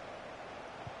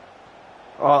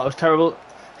 Oh, that was terrible.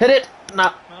 Hit it!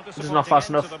 Nah, Well, this is not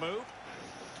fast enough.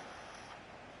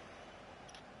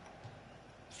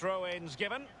 Throw-ins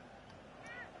given.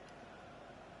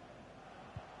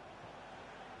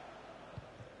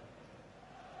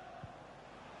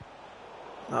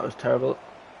 That was terrible.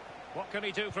 What can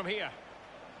he do from here?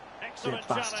 Excellent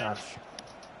Bastard. challenge.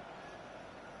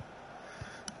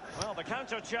 Well, the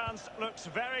counter chance looks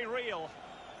very real.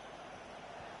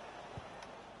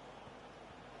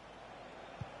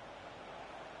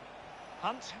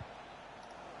 Hunt.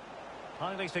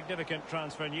 Highly significant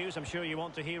transfer news. I'm sure you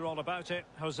want to hear all about it.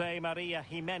 Jose Maria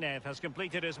Jimenez has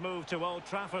completed his move to Old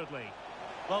Trafford, Lee.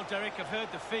 Well, Derek, I've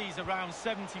heard the fee's around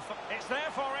 75. It's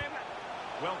there for him.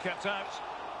 Well kept out.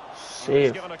 Save.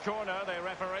 He's given a corner, the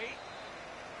referee.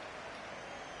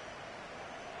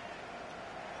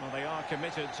 Well, they are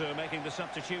committed to making the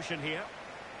substitution here.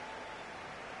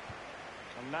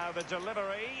 And now the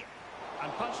delivery.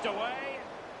 And punched away.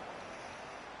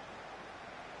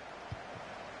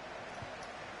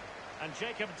 And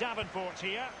Jacob Davenport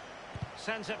here.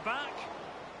 Sends it back.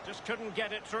 Just couldn't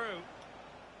get it through.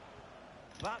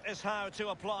 That is how to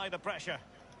apply the pressure.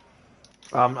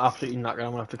 I'm absolutely not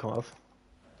going to have to come off.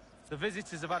 The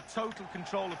visitors have had total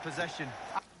control of possession.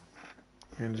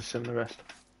 And just send the rest.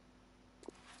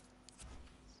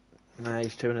 Nah,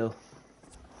 he's 2-0.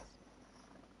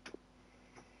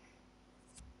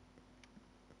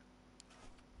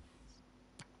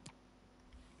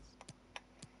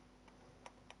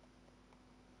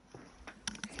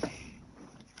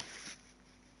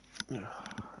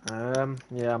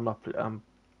 Yeah, I'm not. Nah,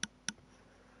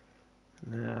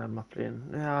 I'm not playing.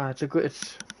 Nah, it's a good.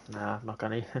 Nah, I'm not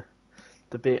gonna.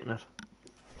 Debating it.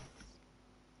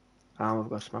 We've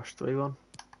got smashed 3-1.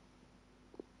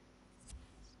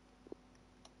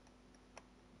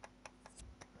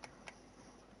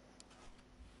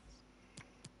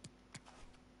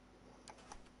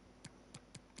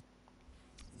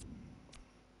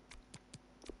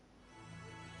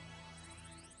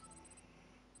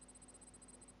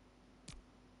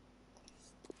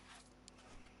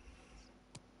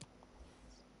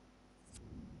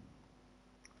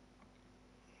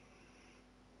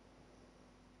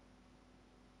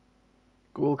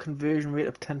 Goal conversion rate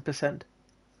of 10%.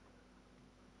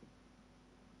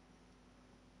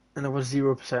 And it was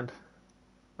 0%.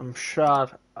 I'm sure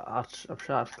it's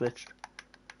glitched.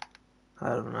 I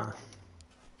don't know.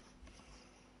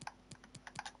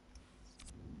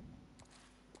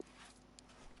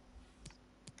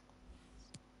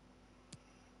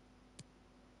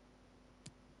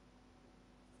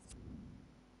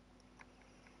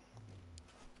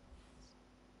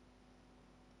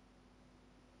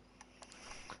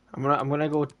 I'm gonna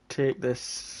go take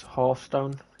this horse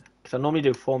down because I normally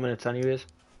do 4 minutes anyways.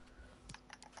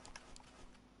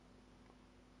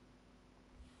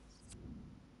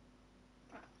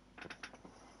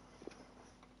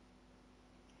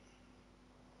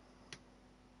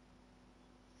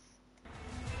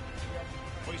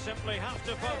 We simply have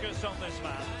to focus on this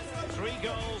man. 3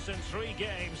 goals in 3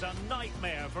 games, a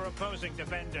nightmare for opposing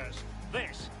defenders.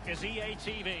 This is EA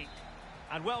TV.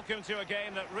 And welcome to a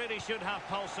game that really should have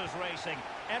pulses racing.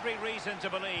 Every reason to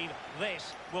believe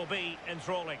this will be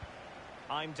enthralling.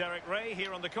 I'm Derek Ray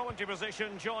here on the commentary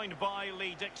position, joined by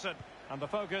Lee Dixon. And the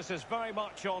focus is very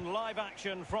much on live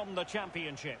action from the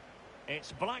Championship.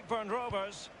 It's Blackburn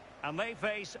Rovers, and they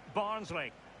face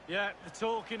Barnsley. Yeah, the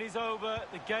talking is over,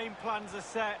 the game plans are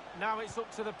set. Now it's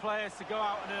up to the players to go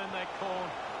out and earn their corn.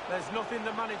 There's nothing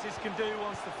the managers can do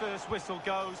once the first whistle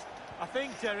goes. I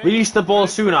think, Derek... Release the ball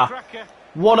sooner.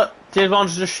 What a... Dave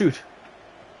wants to shoot.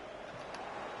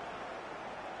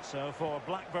 So for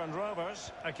Blackburn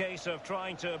Rovers, a case of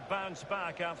trying to bounce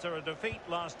back after a defeat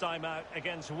last time out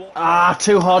against Watford. Ah,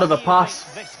 too hard of a pass.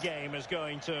 This game is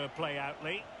going to play out,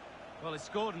 Lee. Well, it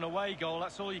scored an away goal,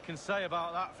 that's all you can say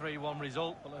about that 3-1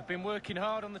 result. Well, they've been working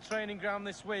hard on the training ground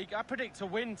this week. I predict a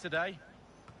win today.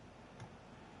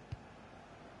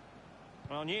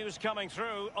 Well, news coming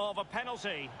through of a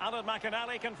penalty. Alan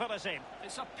McInally can fill us in.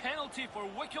 It's a penalty for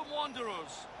Wycombe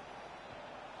Wanderers.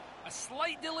 A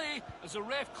slight delay as the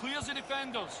ref clears the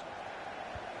defenders.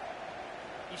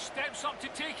 He steps up to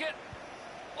take it.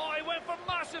 Oh, he went for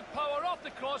massive power off the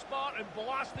crossbar and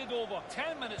blasted over.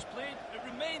 10 minutes played. It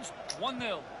remains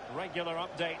 1-0. Regular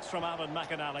updates from Alan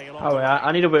McInally. Oh, yeah,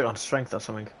 I need to work on strength or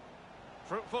something.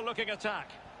 Fruitful looking attack.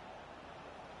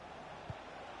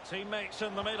 Teammates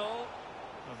in the middle.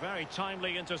 A very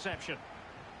timely interception.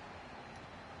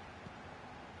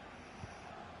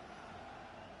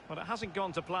 Well, it hasn't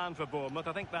gone to plan for Bournemouth.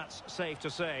 I think that's safe to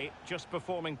say. Just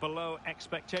performing below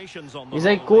expectations on the He's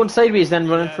like going sideways then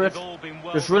running for it.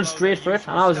 Just run straight for it.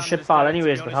 I know it was a shit ball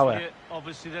anyways, but however.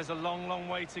 Obviously there's a long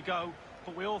way to go,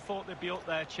 but we all thought they'd be up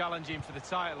there challenging for the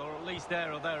title, or at least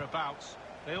there or thereabouts.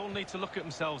 They all need to look at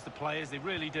themselves, the players, they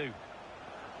really do.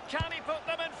 Can he put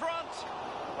them in front?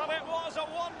 Well, it was a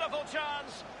wonderful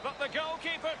chance, but the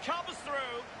goalkeeper comes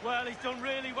through. Well, he's done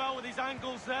really well with his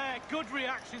angles there. Good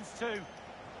reactions too.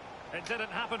 It didn't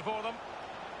happen for them.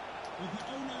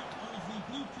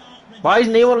 Why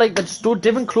isn't anyone like that? Just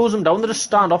didn't close him down. They just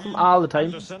stand off him all the time.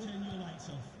 Anderson.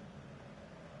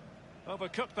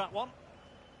 Overcooked that one.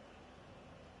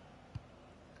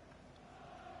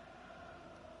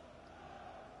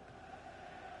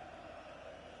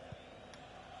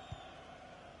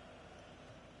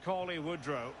 Cauley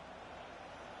Woodrow.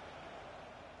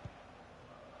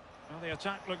 Well, the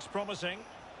attack looks promising.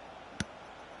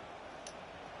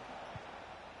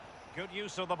 Good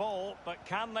use of the ball, but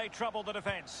can they trouble the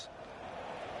defence?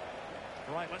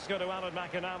 Right, let's go to Alan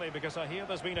McInally because I hear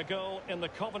there's been a goal in the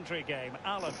Coventry game.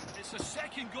 Alan. It's the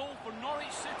second goal for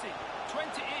Norwich City.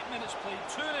 28 minutes played,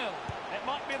 2-0. It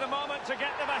might be the moment to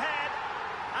get them ahead.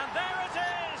 And there it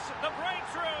is, the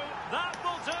breakthrough. That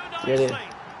will do nicely.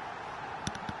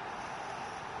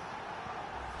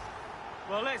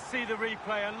 Well, let's see the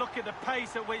replay and look at the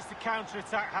pace at which the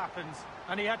counter-attack happens.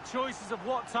 And he had choices of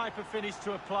what type of finish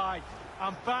to apply.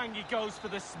 And bang, he goes for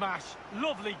the smash.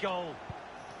 Lovely goal.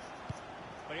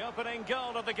 The opening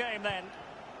goal of the game then.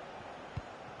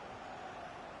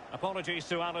 Apologies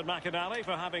to Alan McInally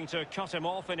for having to cut him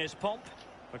off in his pomp.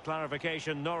 For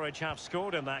clarification, Norwich have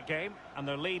scored in that game. And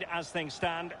their lead, as things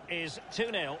stand, is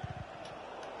 2-0.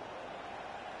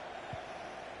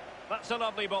 That's a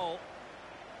lovely ball.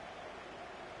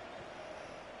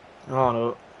 Oh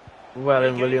no. Well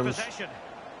in Williams. Possession.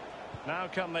 Now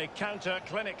can they counter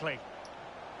clinically?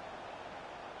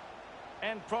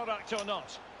 End product or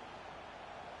not?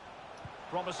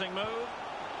 Promising move.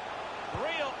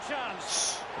 Real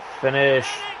chance. Finish.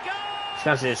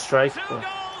 Chance to strike. Two goals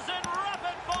in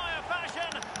rapid fire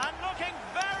fashion and looking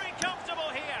very comfortable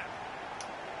here.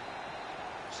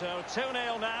 So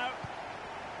 2-0 now.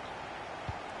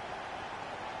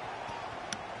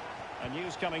 And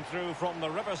news coming through from the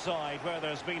Riverside where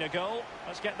there's been a goal.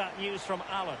 Let's get that news from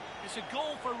Alan. It's a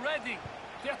goal for Reading.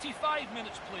 35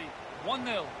 minutes played.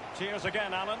 1-0. Cheers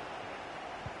again, Alan.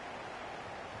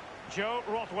 Joe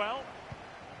Rothwell.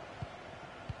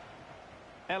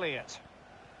 Elliott.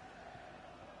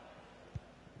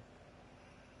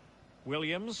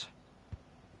 Williams.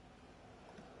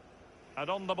 And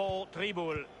on the ball,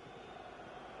 Tribul.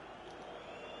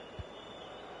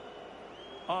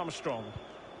 Armstrong.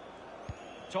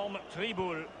 Tom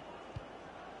Tribul.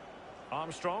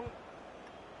 Armstrong.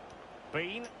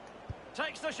 Bean.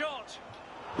 Takes the shot.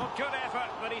 Well, good effort,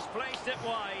 but he's placed it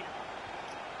wide.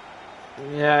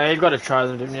 Yeah, you've got to try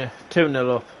them, didn't you?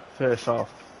 2-0 up, first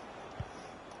half.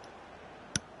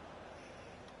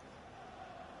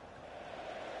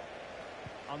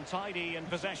 Untidy in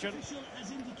possession.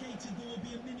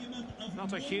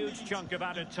 Not a huge chunk of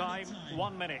added time.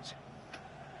 1 minute.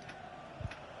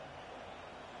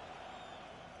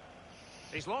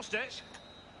 He's lost it.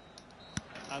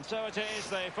 And so it is,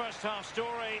 the first half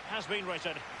story has been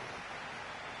written.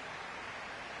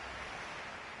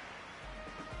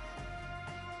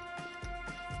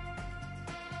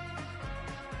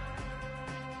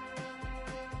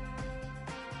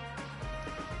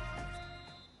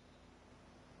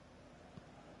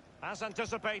 As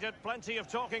anticipated, plenty of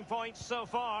talking points so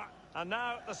far. And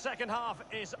now the second half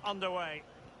is underway.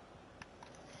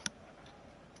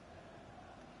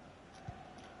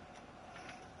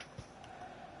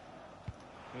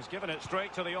 He's given it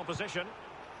straight to the opposition.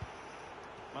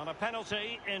 And a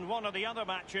penalty in one of the other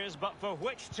matches, but for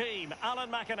which team? Alan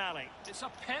McInally. It's a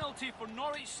penalty for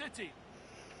Norwich City.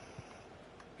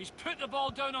 He's put the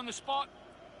ball down on the spot.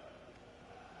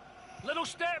 Little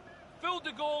step, fooled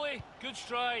the goalie, good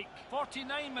strike.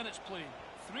 49 minutes played,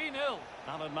 3-0.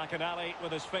 Alan McInally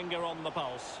with his finger on the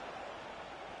pulse.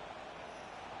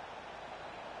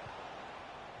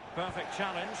 Perfect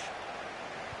challenge.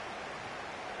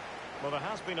 Well, there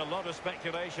has been a lot of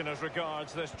speculation as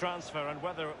regards this transfer and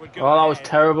whether it would go Oh, that was ahead.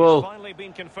 terrible. It's finally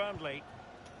been confirmed, Lee.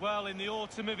 Well, in the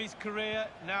autumn of his career,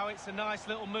 now it's a nice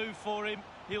little move for him.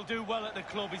 He'll do well at the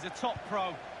club. He's a top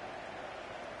pro.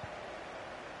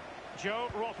 Joe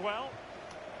Rothwell.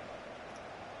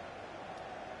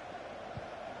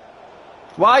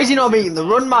 Why is he not beating the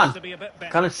run, man? To be a bit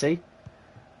better. Can't see.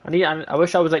 I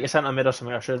wish I was like a centre mid or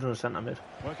something. I should have done a centre mid.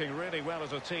 Working really well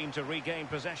as a team to regain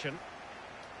possession.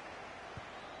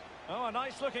 Oh, a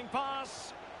nice looking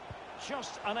pass.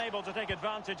 Just unable to take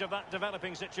advantage of that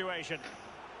developing situation.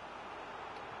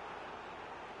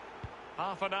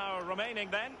 Half an hour remaining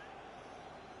then.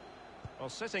 Well,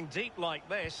 sitting deep like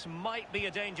this might be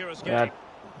a dangerous game. Yeah.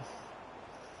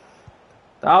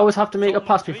 They always have to make a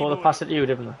pass before they pass it to you,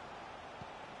 didn't they?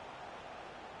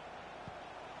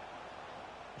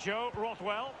 Joe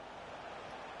Rothwell.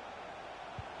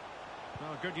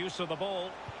 Oh, good use of the ball.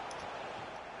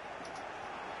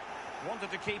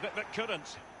 Wanted to keep it but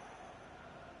couldn't.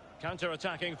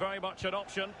 Counter-attacking, very much an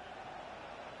option.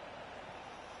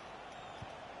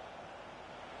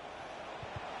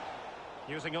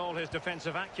 Using all his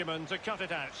defensive acumen to cut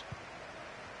it out.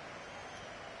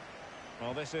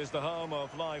 Well, this is the home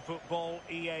of live football,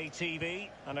 EA TV.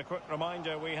 And a quick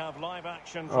reminder, we have live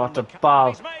action from the ball.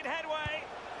 He's made headway.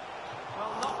 Well,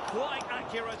 not quite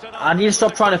accurate enough. I need to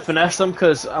stop trying to finesse them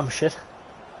because I'm shit.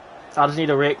 I just need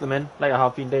to rake them in like I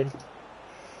have been doing.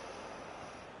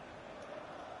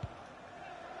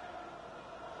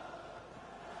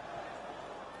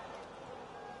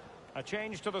 A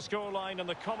change to the scoreline in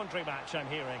the commentary match, I'm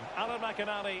hearing. Alan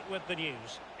McInally with the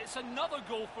news. It's another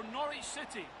goal for Norwich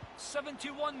City.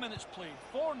 71 minutes played,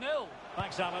 4-0.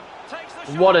 Thanks, Alan. Takes the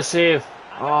shot. What a save.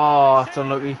 Oh, that's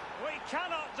unlucky. We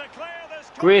cannot declare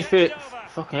this Great contest first. over.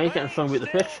 Fucking hate getting flung with the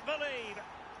Still pitch. believe.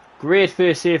 Great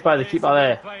first save by the keeper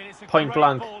there. It's a Point great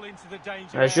blank. ball into the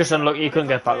danger It's just area. unlucky he couldn't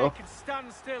But if get back a player up. can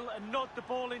stand still and nod the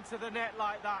ball into the net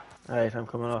like that. Right, I'm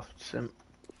coming off. Sim.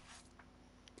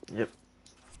 Yep.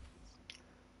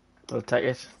 We'll take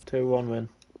it. 2-1 win.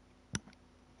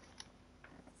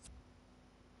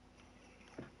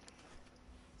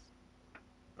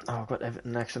 Oh, I've got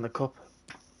Everton next in the cup.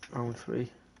 Round 3.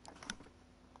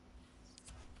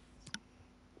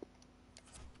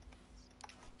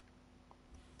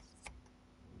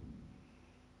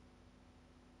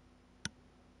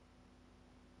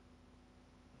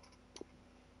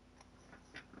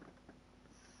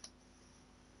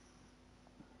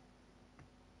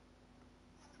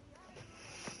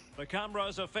 The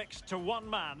cameras are fixed to one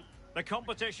man. The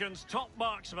competition's top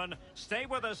marksman. Stay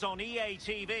with us on EA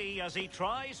TV as he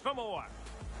tries for more.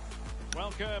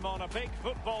 Welcome on a big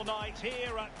football night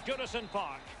here at Goodison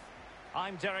Park.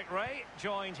 I'm Derek Ray,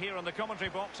 joined here in the commentary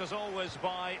box as always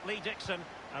by Lee Dixon.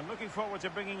 I'm looking forward to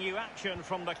bringing you action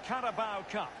from the Carabao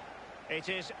Cup. It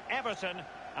is Everton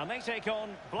and they take on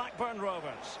Blackburn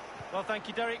Rovers. Well, thank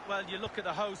you, Derek. Well, you look at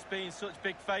the hosts being such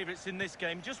big favourites in this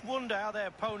game. Just wonder how their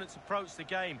opponents approach the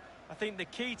game. I think the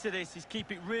key to this is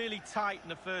keep it really tight in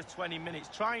the first 20 minutes.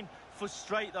 Try and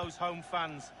frustrate those home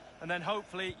fans. And then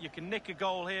hopefully you can nick a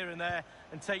goal here and there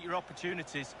and take your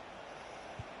opportunities.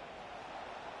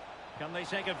 Can they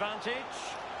take advantage?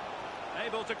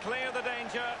 Able to clear the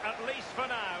danger, at least for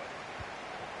now.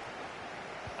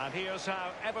 And here's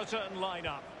how Everton line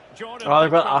up. Jordan Oh,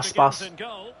 they've got Pickford begins Aspas. in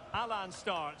goal. Alan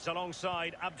starts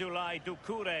alongside Abdoulaye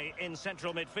Doucouré in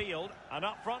central midfield. And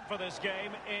up front for this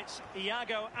game, it's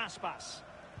Iago Aspas.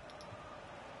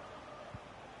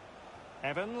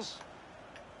 Evans.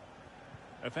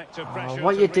 Effective pressure.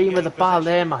 What are you to doing with the regain ball possession.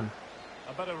 there, man?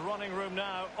 A bit of running room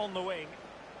now on the wing.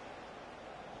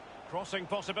 Crossing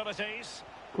possibilities.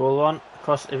 Goal on.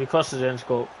 Cross, if he crosses it in, it's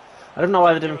goal. I don't know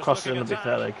why they didn't cross it in, to be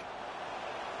fair, like.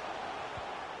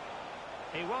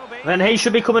 He will be. Then he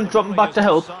should be coming, dropping back to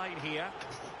help. Here.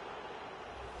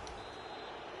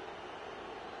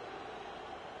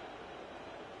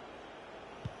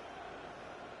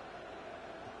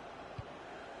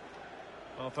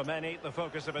 Well, for many, the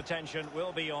focus of attention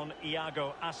will be on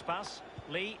Iago Aspas.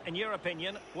 Lee, in your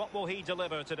opinion, what will he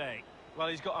deliver today? Well,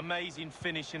 he's got amazing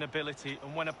finishing ability,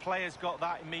 and when a player's got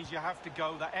that, it means you have to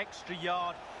go that extra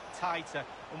yard tighter,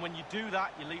 and when you do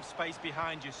that, you leave space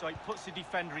behind you, so it puts the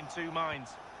defender in two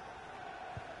minds.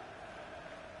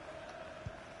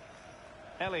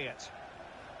 Elliott.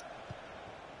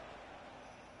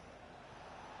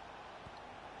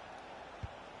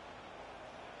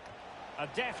 A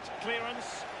deft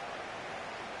clearance.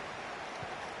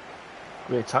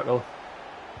 Great tackle.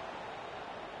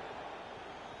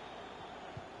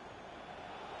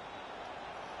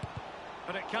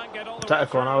 But it can't get all the Take way a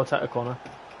corner, through. I'll take a corner.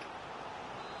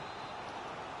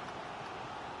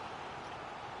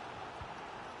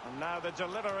 And now the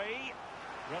delivery.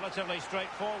 Relatively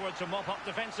straightforward to mop up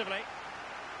defensively.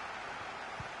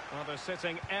 Well, they're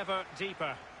sitting ever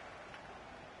deeper.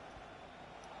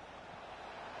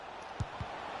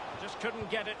 Just couldn't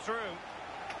get it through.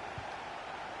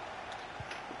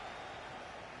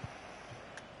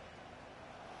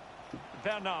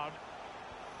 Bernard.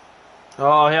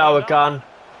 Oh, here we go.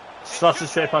 Slots it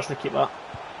straight past the keeper.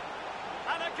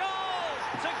 And a goal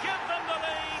to give them the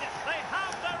lead. They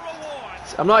have their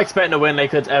reward. I'm not expecting to win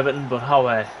like it's Everton, but how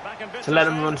Back in to business let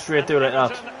him then, run straight and through like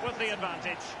that. Everton with the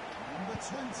advantage. Number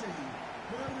 20,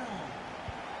 Bernard.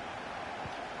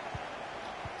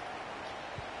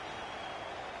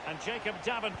 And Jacob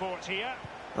Davenport here.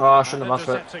 Oh, I shouldn't have And asked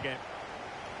for it. intercepting it.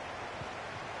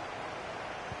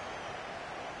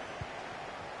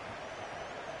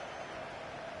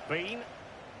 Bean.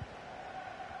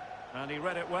 And he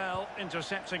read it well,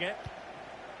 intercepting it.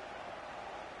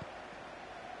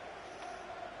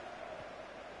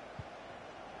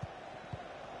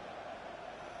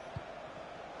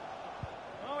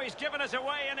 Oh, he's given us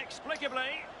away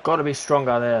inexplicably. Got to be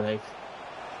stronger there, like.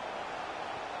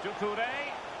 Doucouré.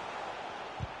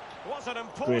 Was an Great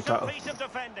important tackle. piece of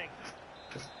defending.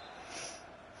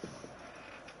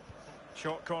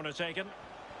 Short corner taken.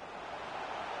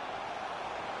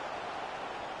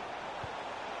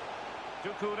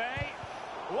 Doucouré.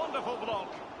 Wonderful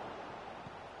block.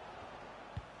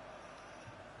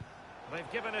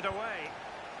 They've given it away.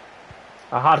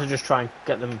 I had to just try and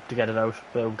get them to get it out,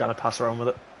 but I'm gonna pass around with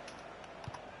it.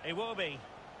 It will be.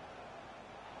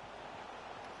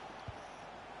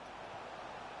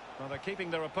 Well, they're keeping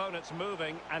their opponents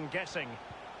moving and guessing.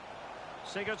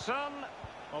 Sigurdsson.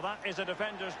 Well, that is a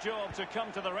defender's job to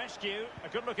come to the rescue. A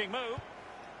good-looking move.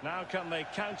 Now can they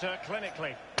counter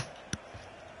clinically?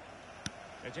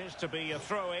 It is to be a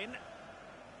throw-in.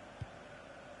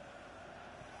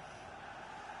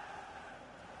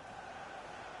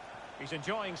 He's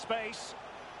enjoying space.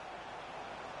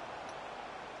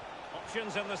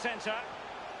 Options in the centre.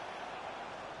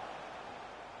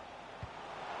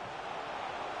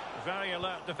 Very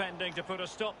alert defending to put a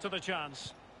stop to the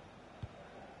chance.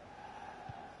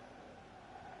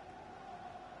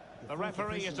 The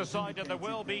referee has decided there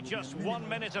will be just 1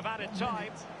 minute of added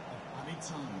time. Added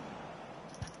time.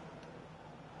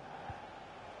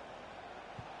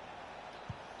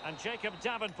 And Jacob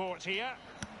Davenport here.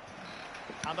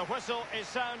 And the whistle is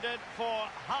sounded for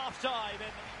half-time.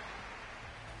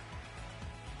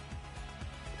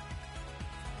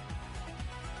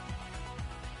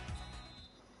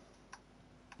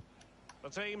 The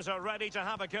teams are ready to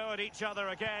have a go at each other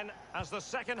again as the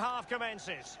second half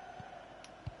commences.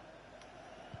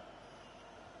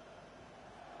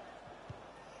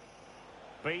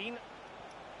 Bean.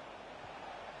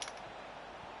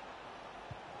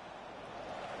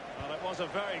 Well, it was a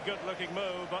very good-looking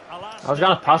move, but alas... I was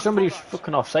gonna pass him, but he's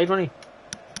fucking offside, wasn't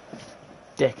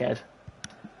he? Dickhead.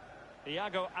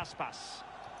 Iago Aspas.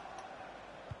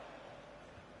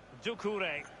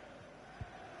 Doucouré.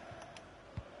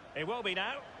 It will be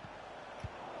now.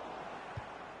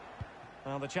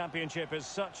 Well, the Championship is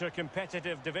such a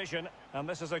competitive division, and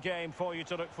this is a game for you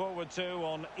to look forward to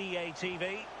on EA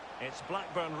TV. It's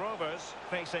Blackburn Rovers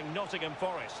facing Nottingham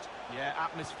Forest. Yeah,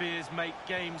 atmospheres make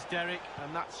games, Derek,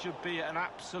 and that should be an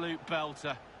absolute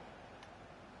belter.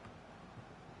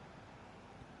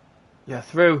 You're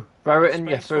through. Brereton,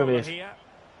 you're Space through, forward mate. here.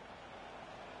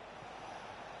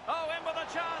 Oh, in with a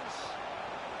chance.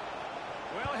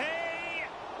 Will he?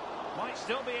 Might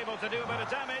still be able to do a bit of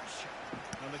damage.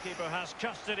 And the keeper has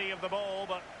custody of the ball,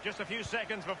 but just a few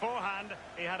seconds beforehand,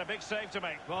 he had a big save to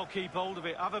make. Well, keep hold of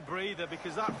it. Have a breather,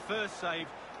 because that first save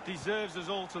deserves us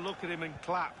all to look at him and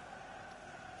clap.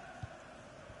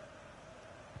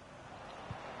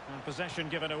 And possession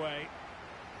given away.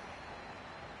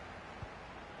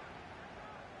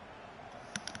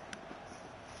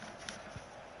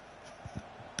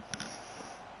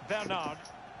 Bernard.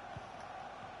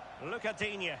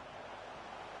 Lucadinha.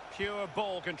 Pure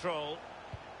ball control.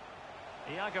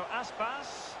 Iago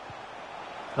Aspas.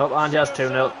 Oh, and just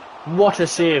 2-0. What a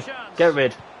save. Get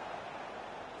rid.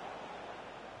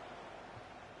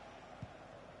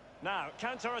 Now,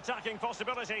 counter-attacking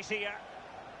possibilities here.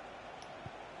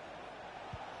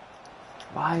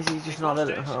 Why is he just not in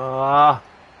it? Ah.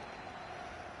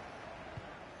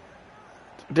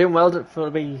 Doing well for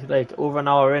to be like over an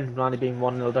hour in, only being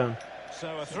 1-0 down.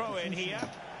 So a throw in here.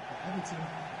 Everton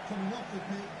coming off the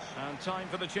pitch. And time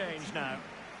for the change now.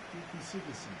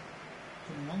 Sigurdsson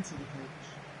coming onto the pitch.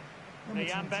 Number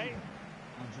Nyambe. 21,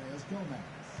 Andreas Gomez.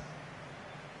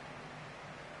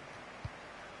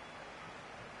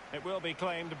 It will be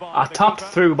claimed by I the tapped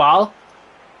keeper. through ball.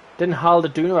 Didn't hold the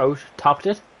Duna out, tapped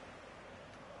it.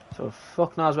 So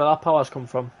fuck knows where that power's come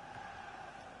from.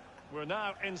 We're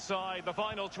now inside the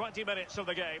final 20 minutes of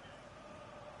the game.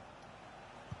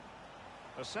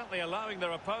 They're certainly allowing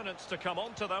their opponents to come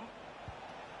onto them.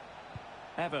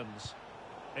 Evans,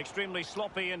 extremely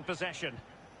sloppy in possession.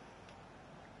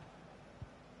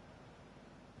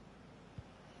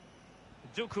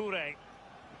 Doucouré,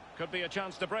 could be a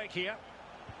chance to break here.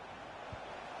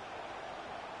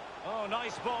 Oh,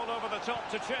 nice ball over the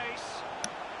top to chase.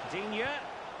 Digne.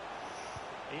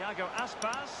 Iago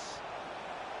Aspas.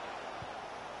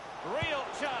 Real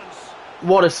chance.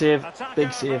 What a save. Attacker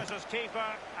Big save. versus keeper,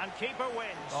 and keeper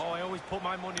wins. Oh, I always put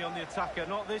my money on the attacker.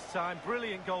 Not this time.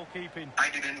 Brilliant goalkeeping. I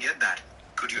didn't get that.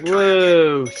 Could you try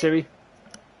Whoa, Siri.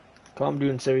 Calm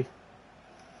down, Siri.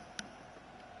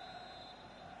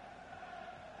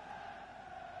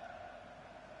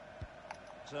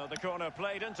 So the corner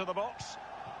played into the box.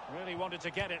 Really wanted to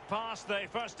get it past the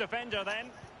first defender then.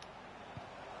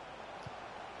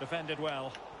 Defended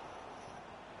well.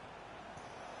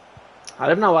 I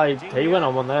don't know why he went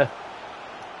on one there.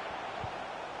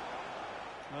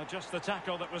 Well, just the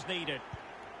tackle that was needed.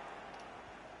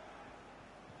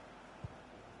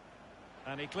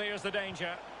 And he clears the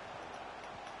danger.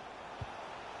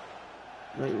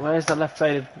 Wait, where's the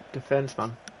left-sided defence,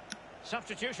 man?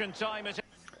 Substitution time is...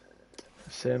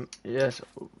 Same, yes.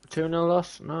 2-0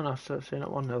 loss? No, no, saying it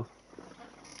 1-0.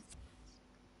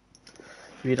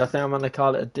 Reed, I think I'm going to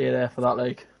call it a day there for that,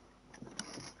 like.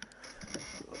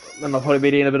 Then I'll probably be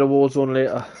doing a bit of Warzone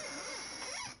later.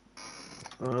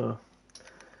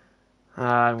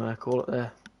 I'm going to call it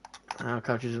there. I'll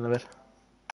catch you in a bit.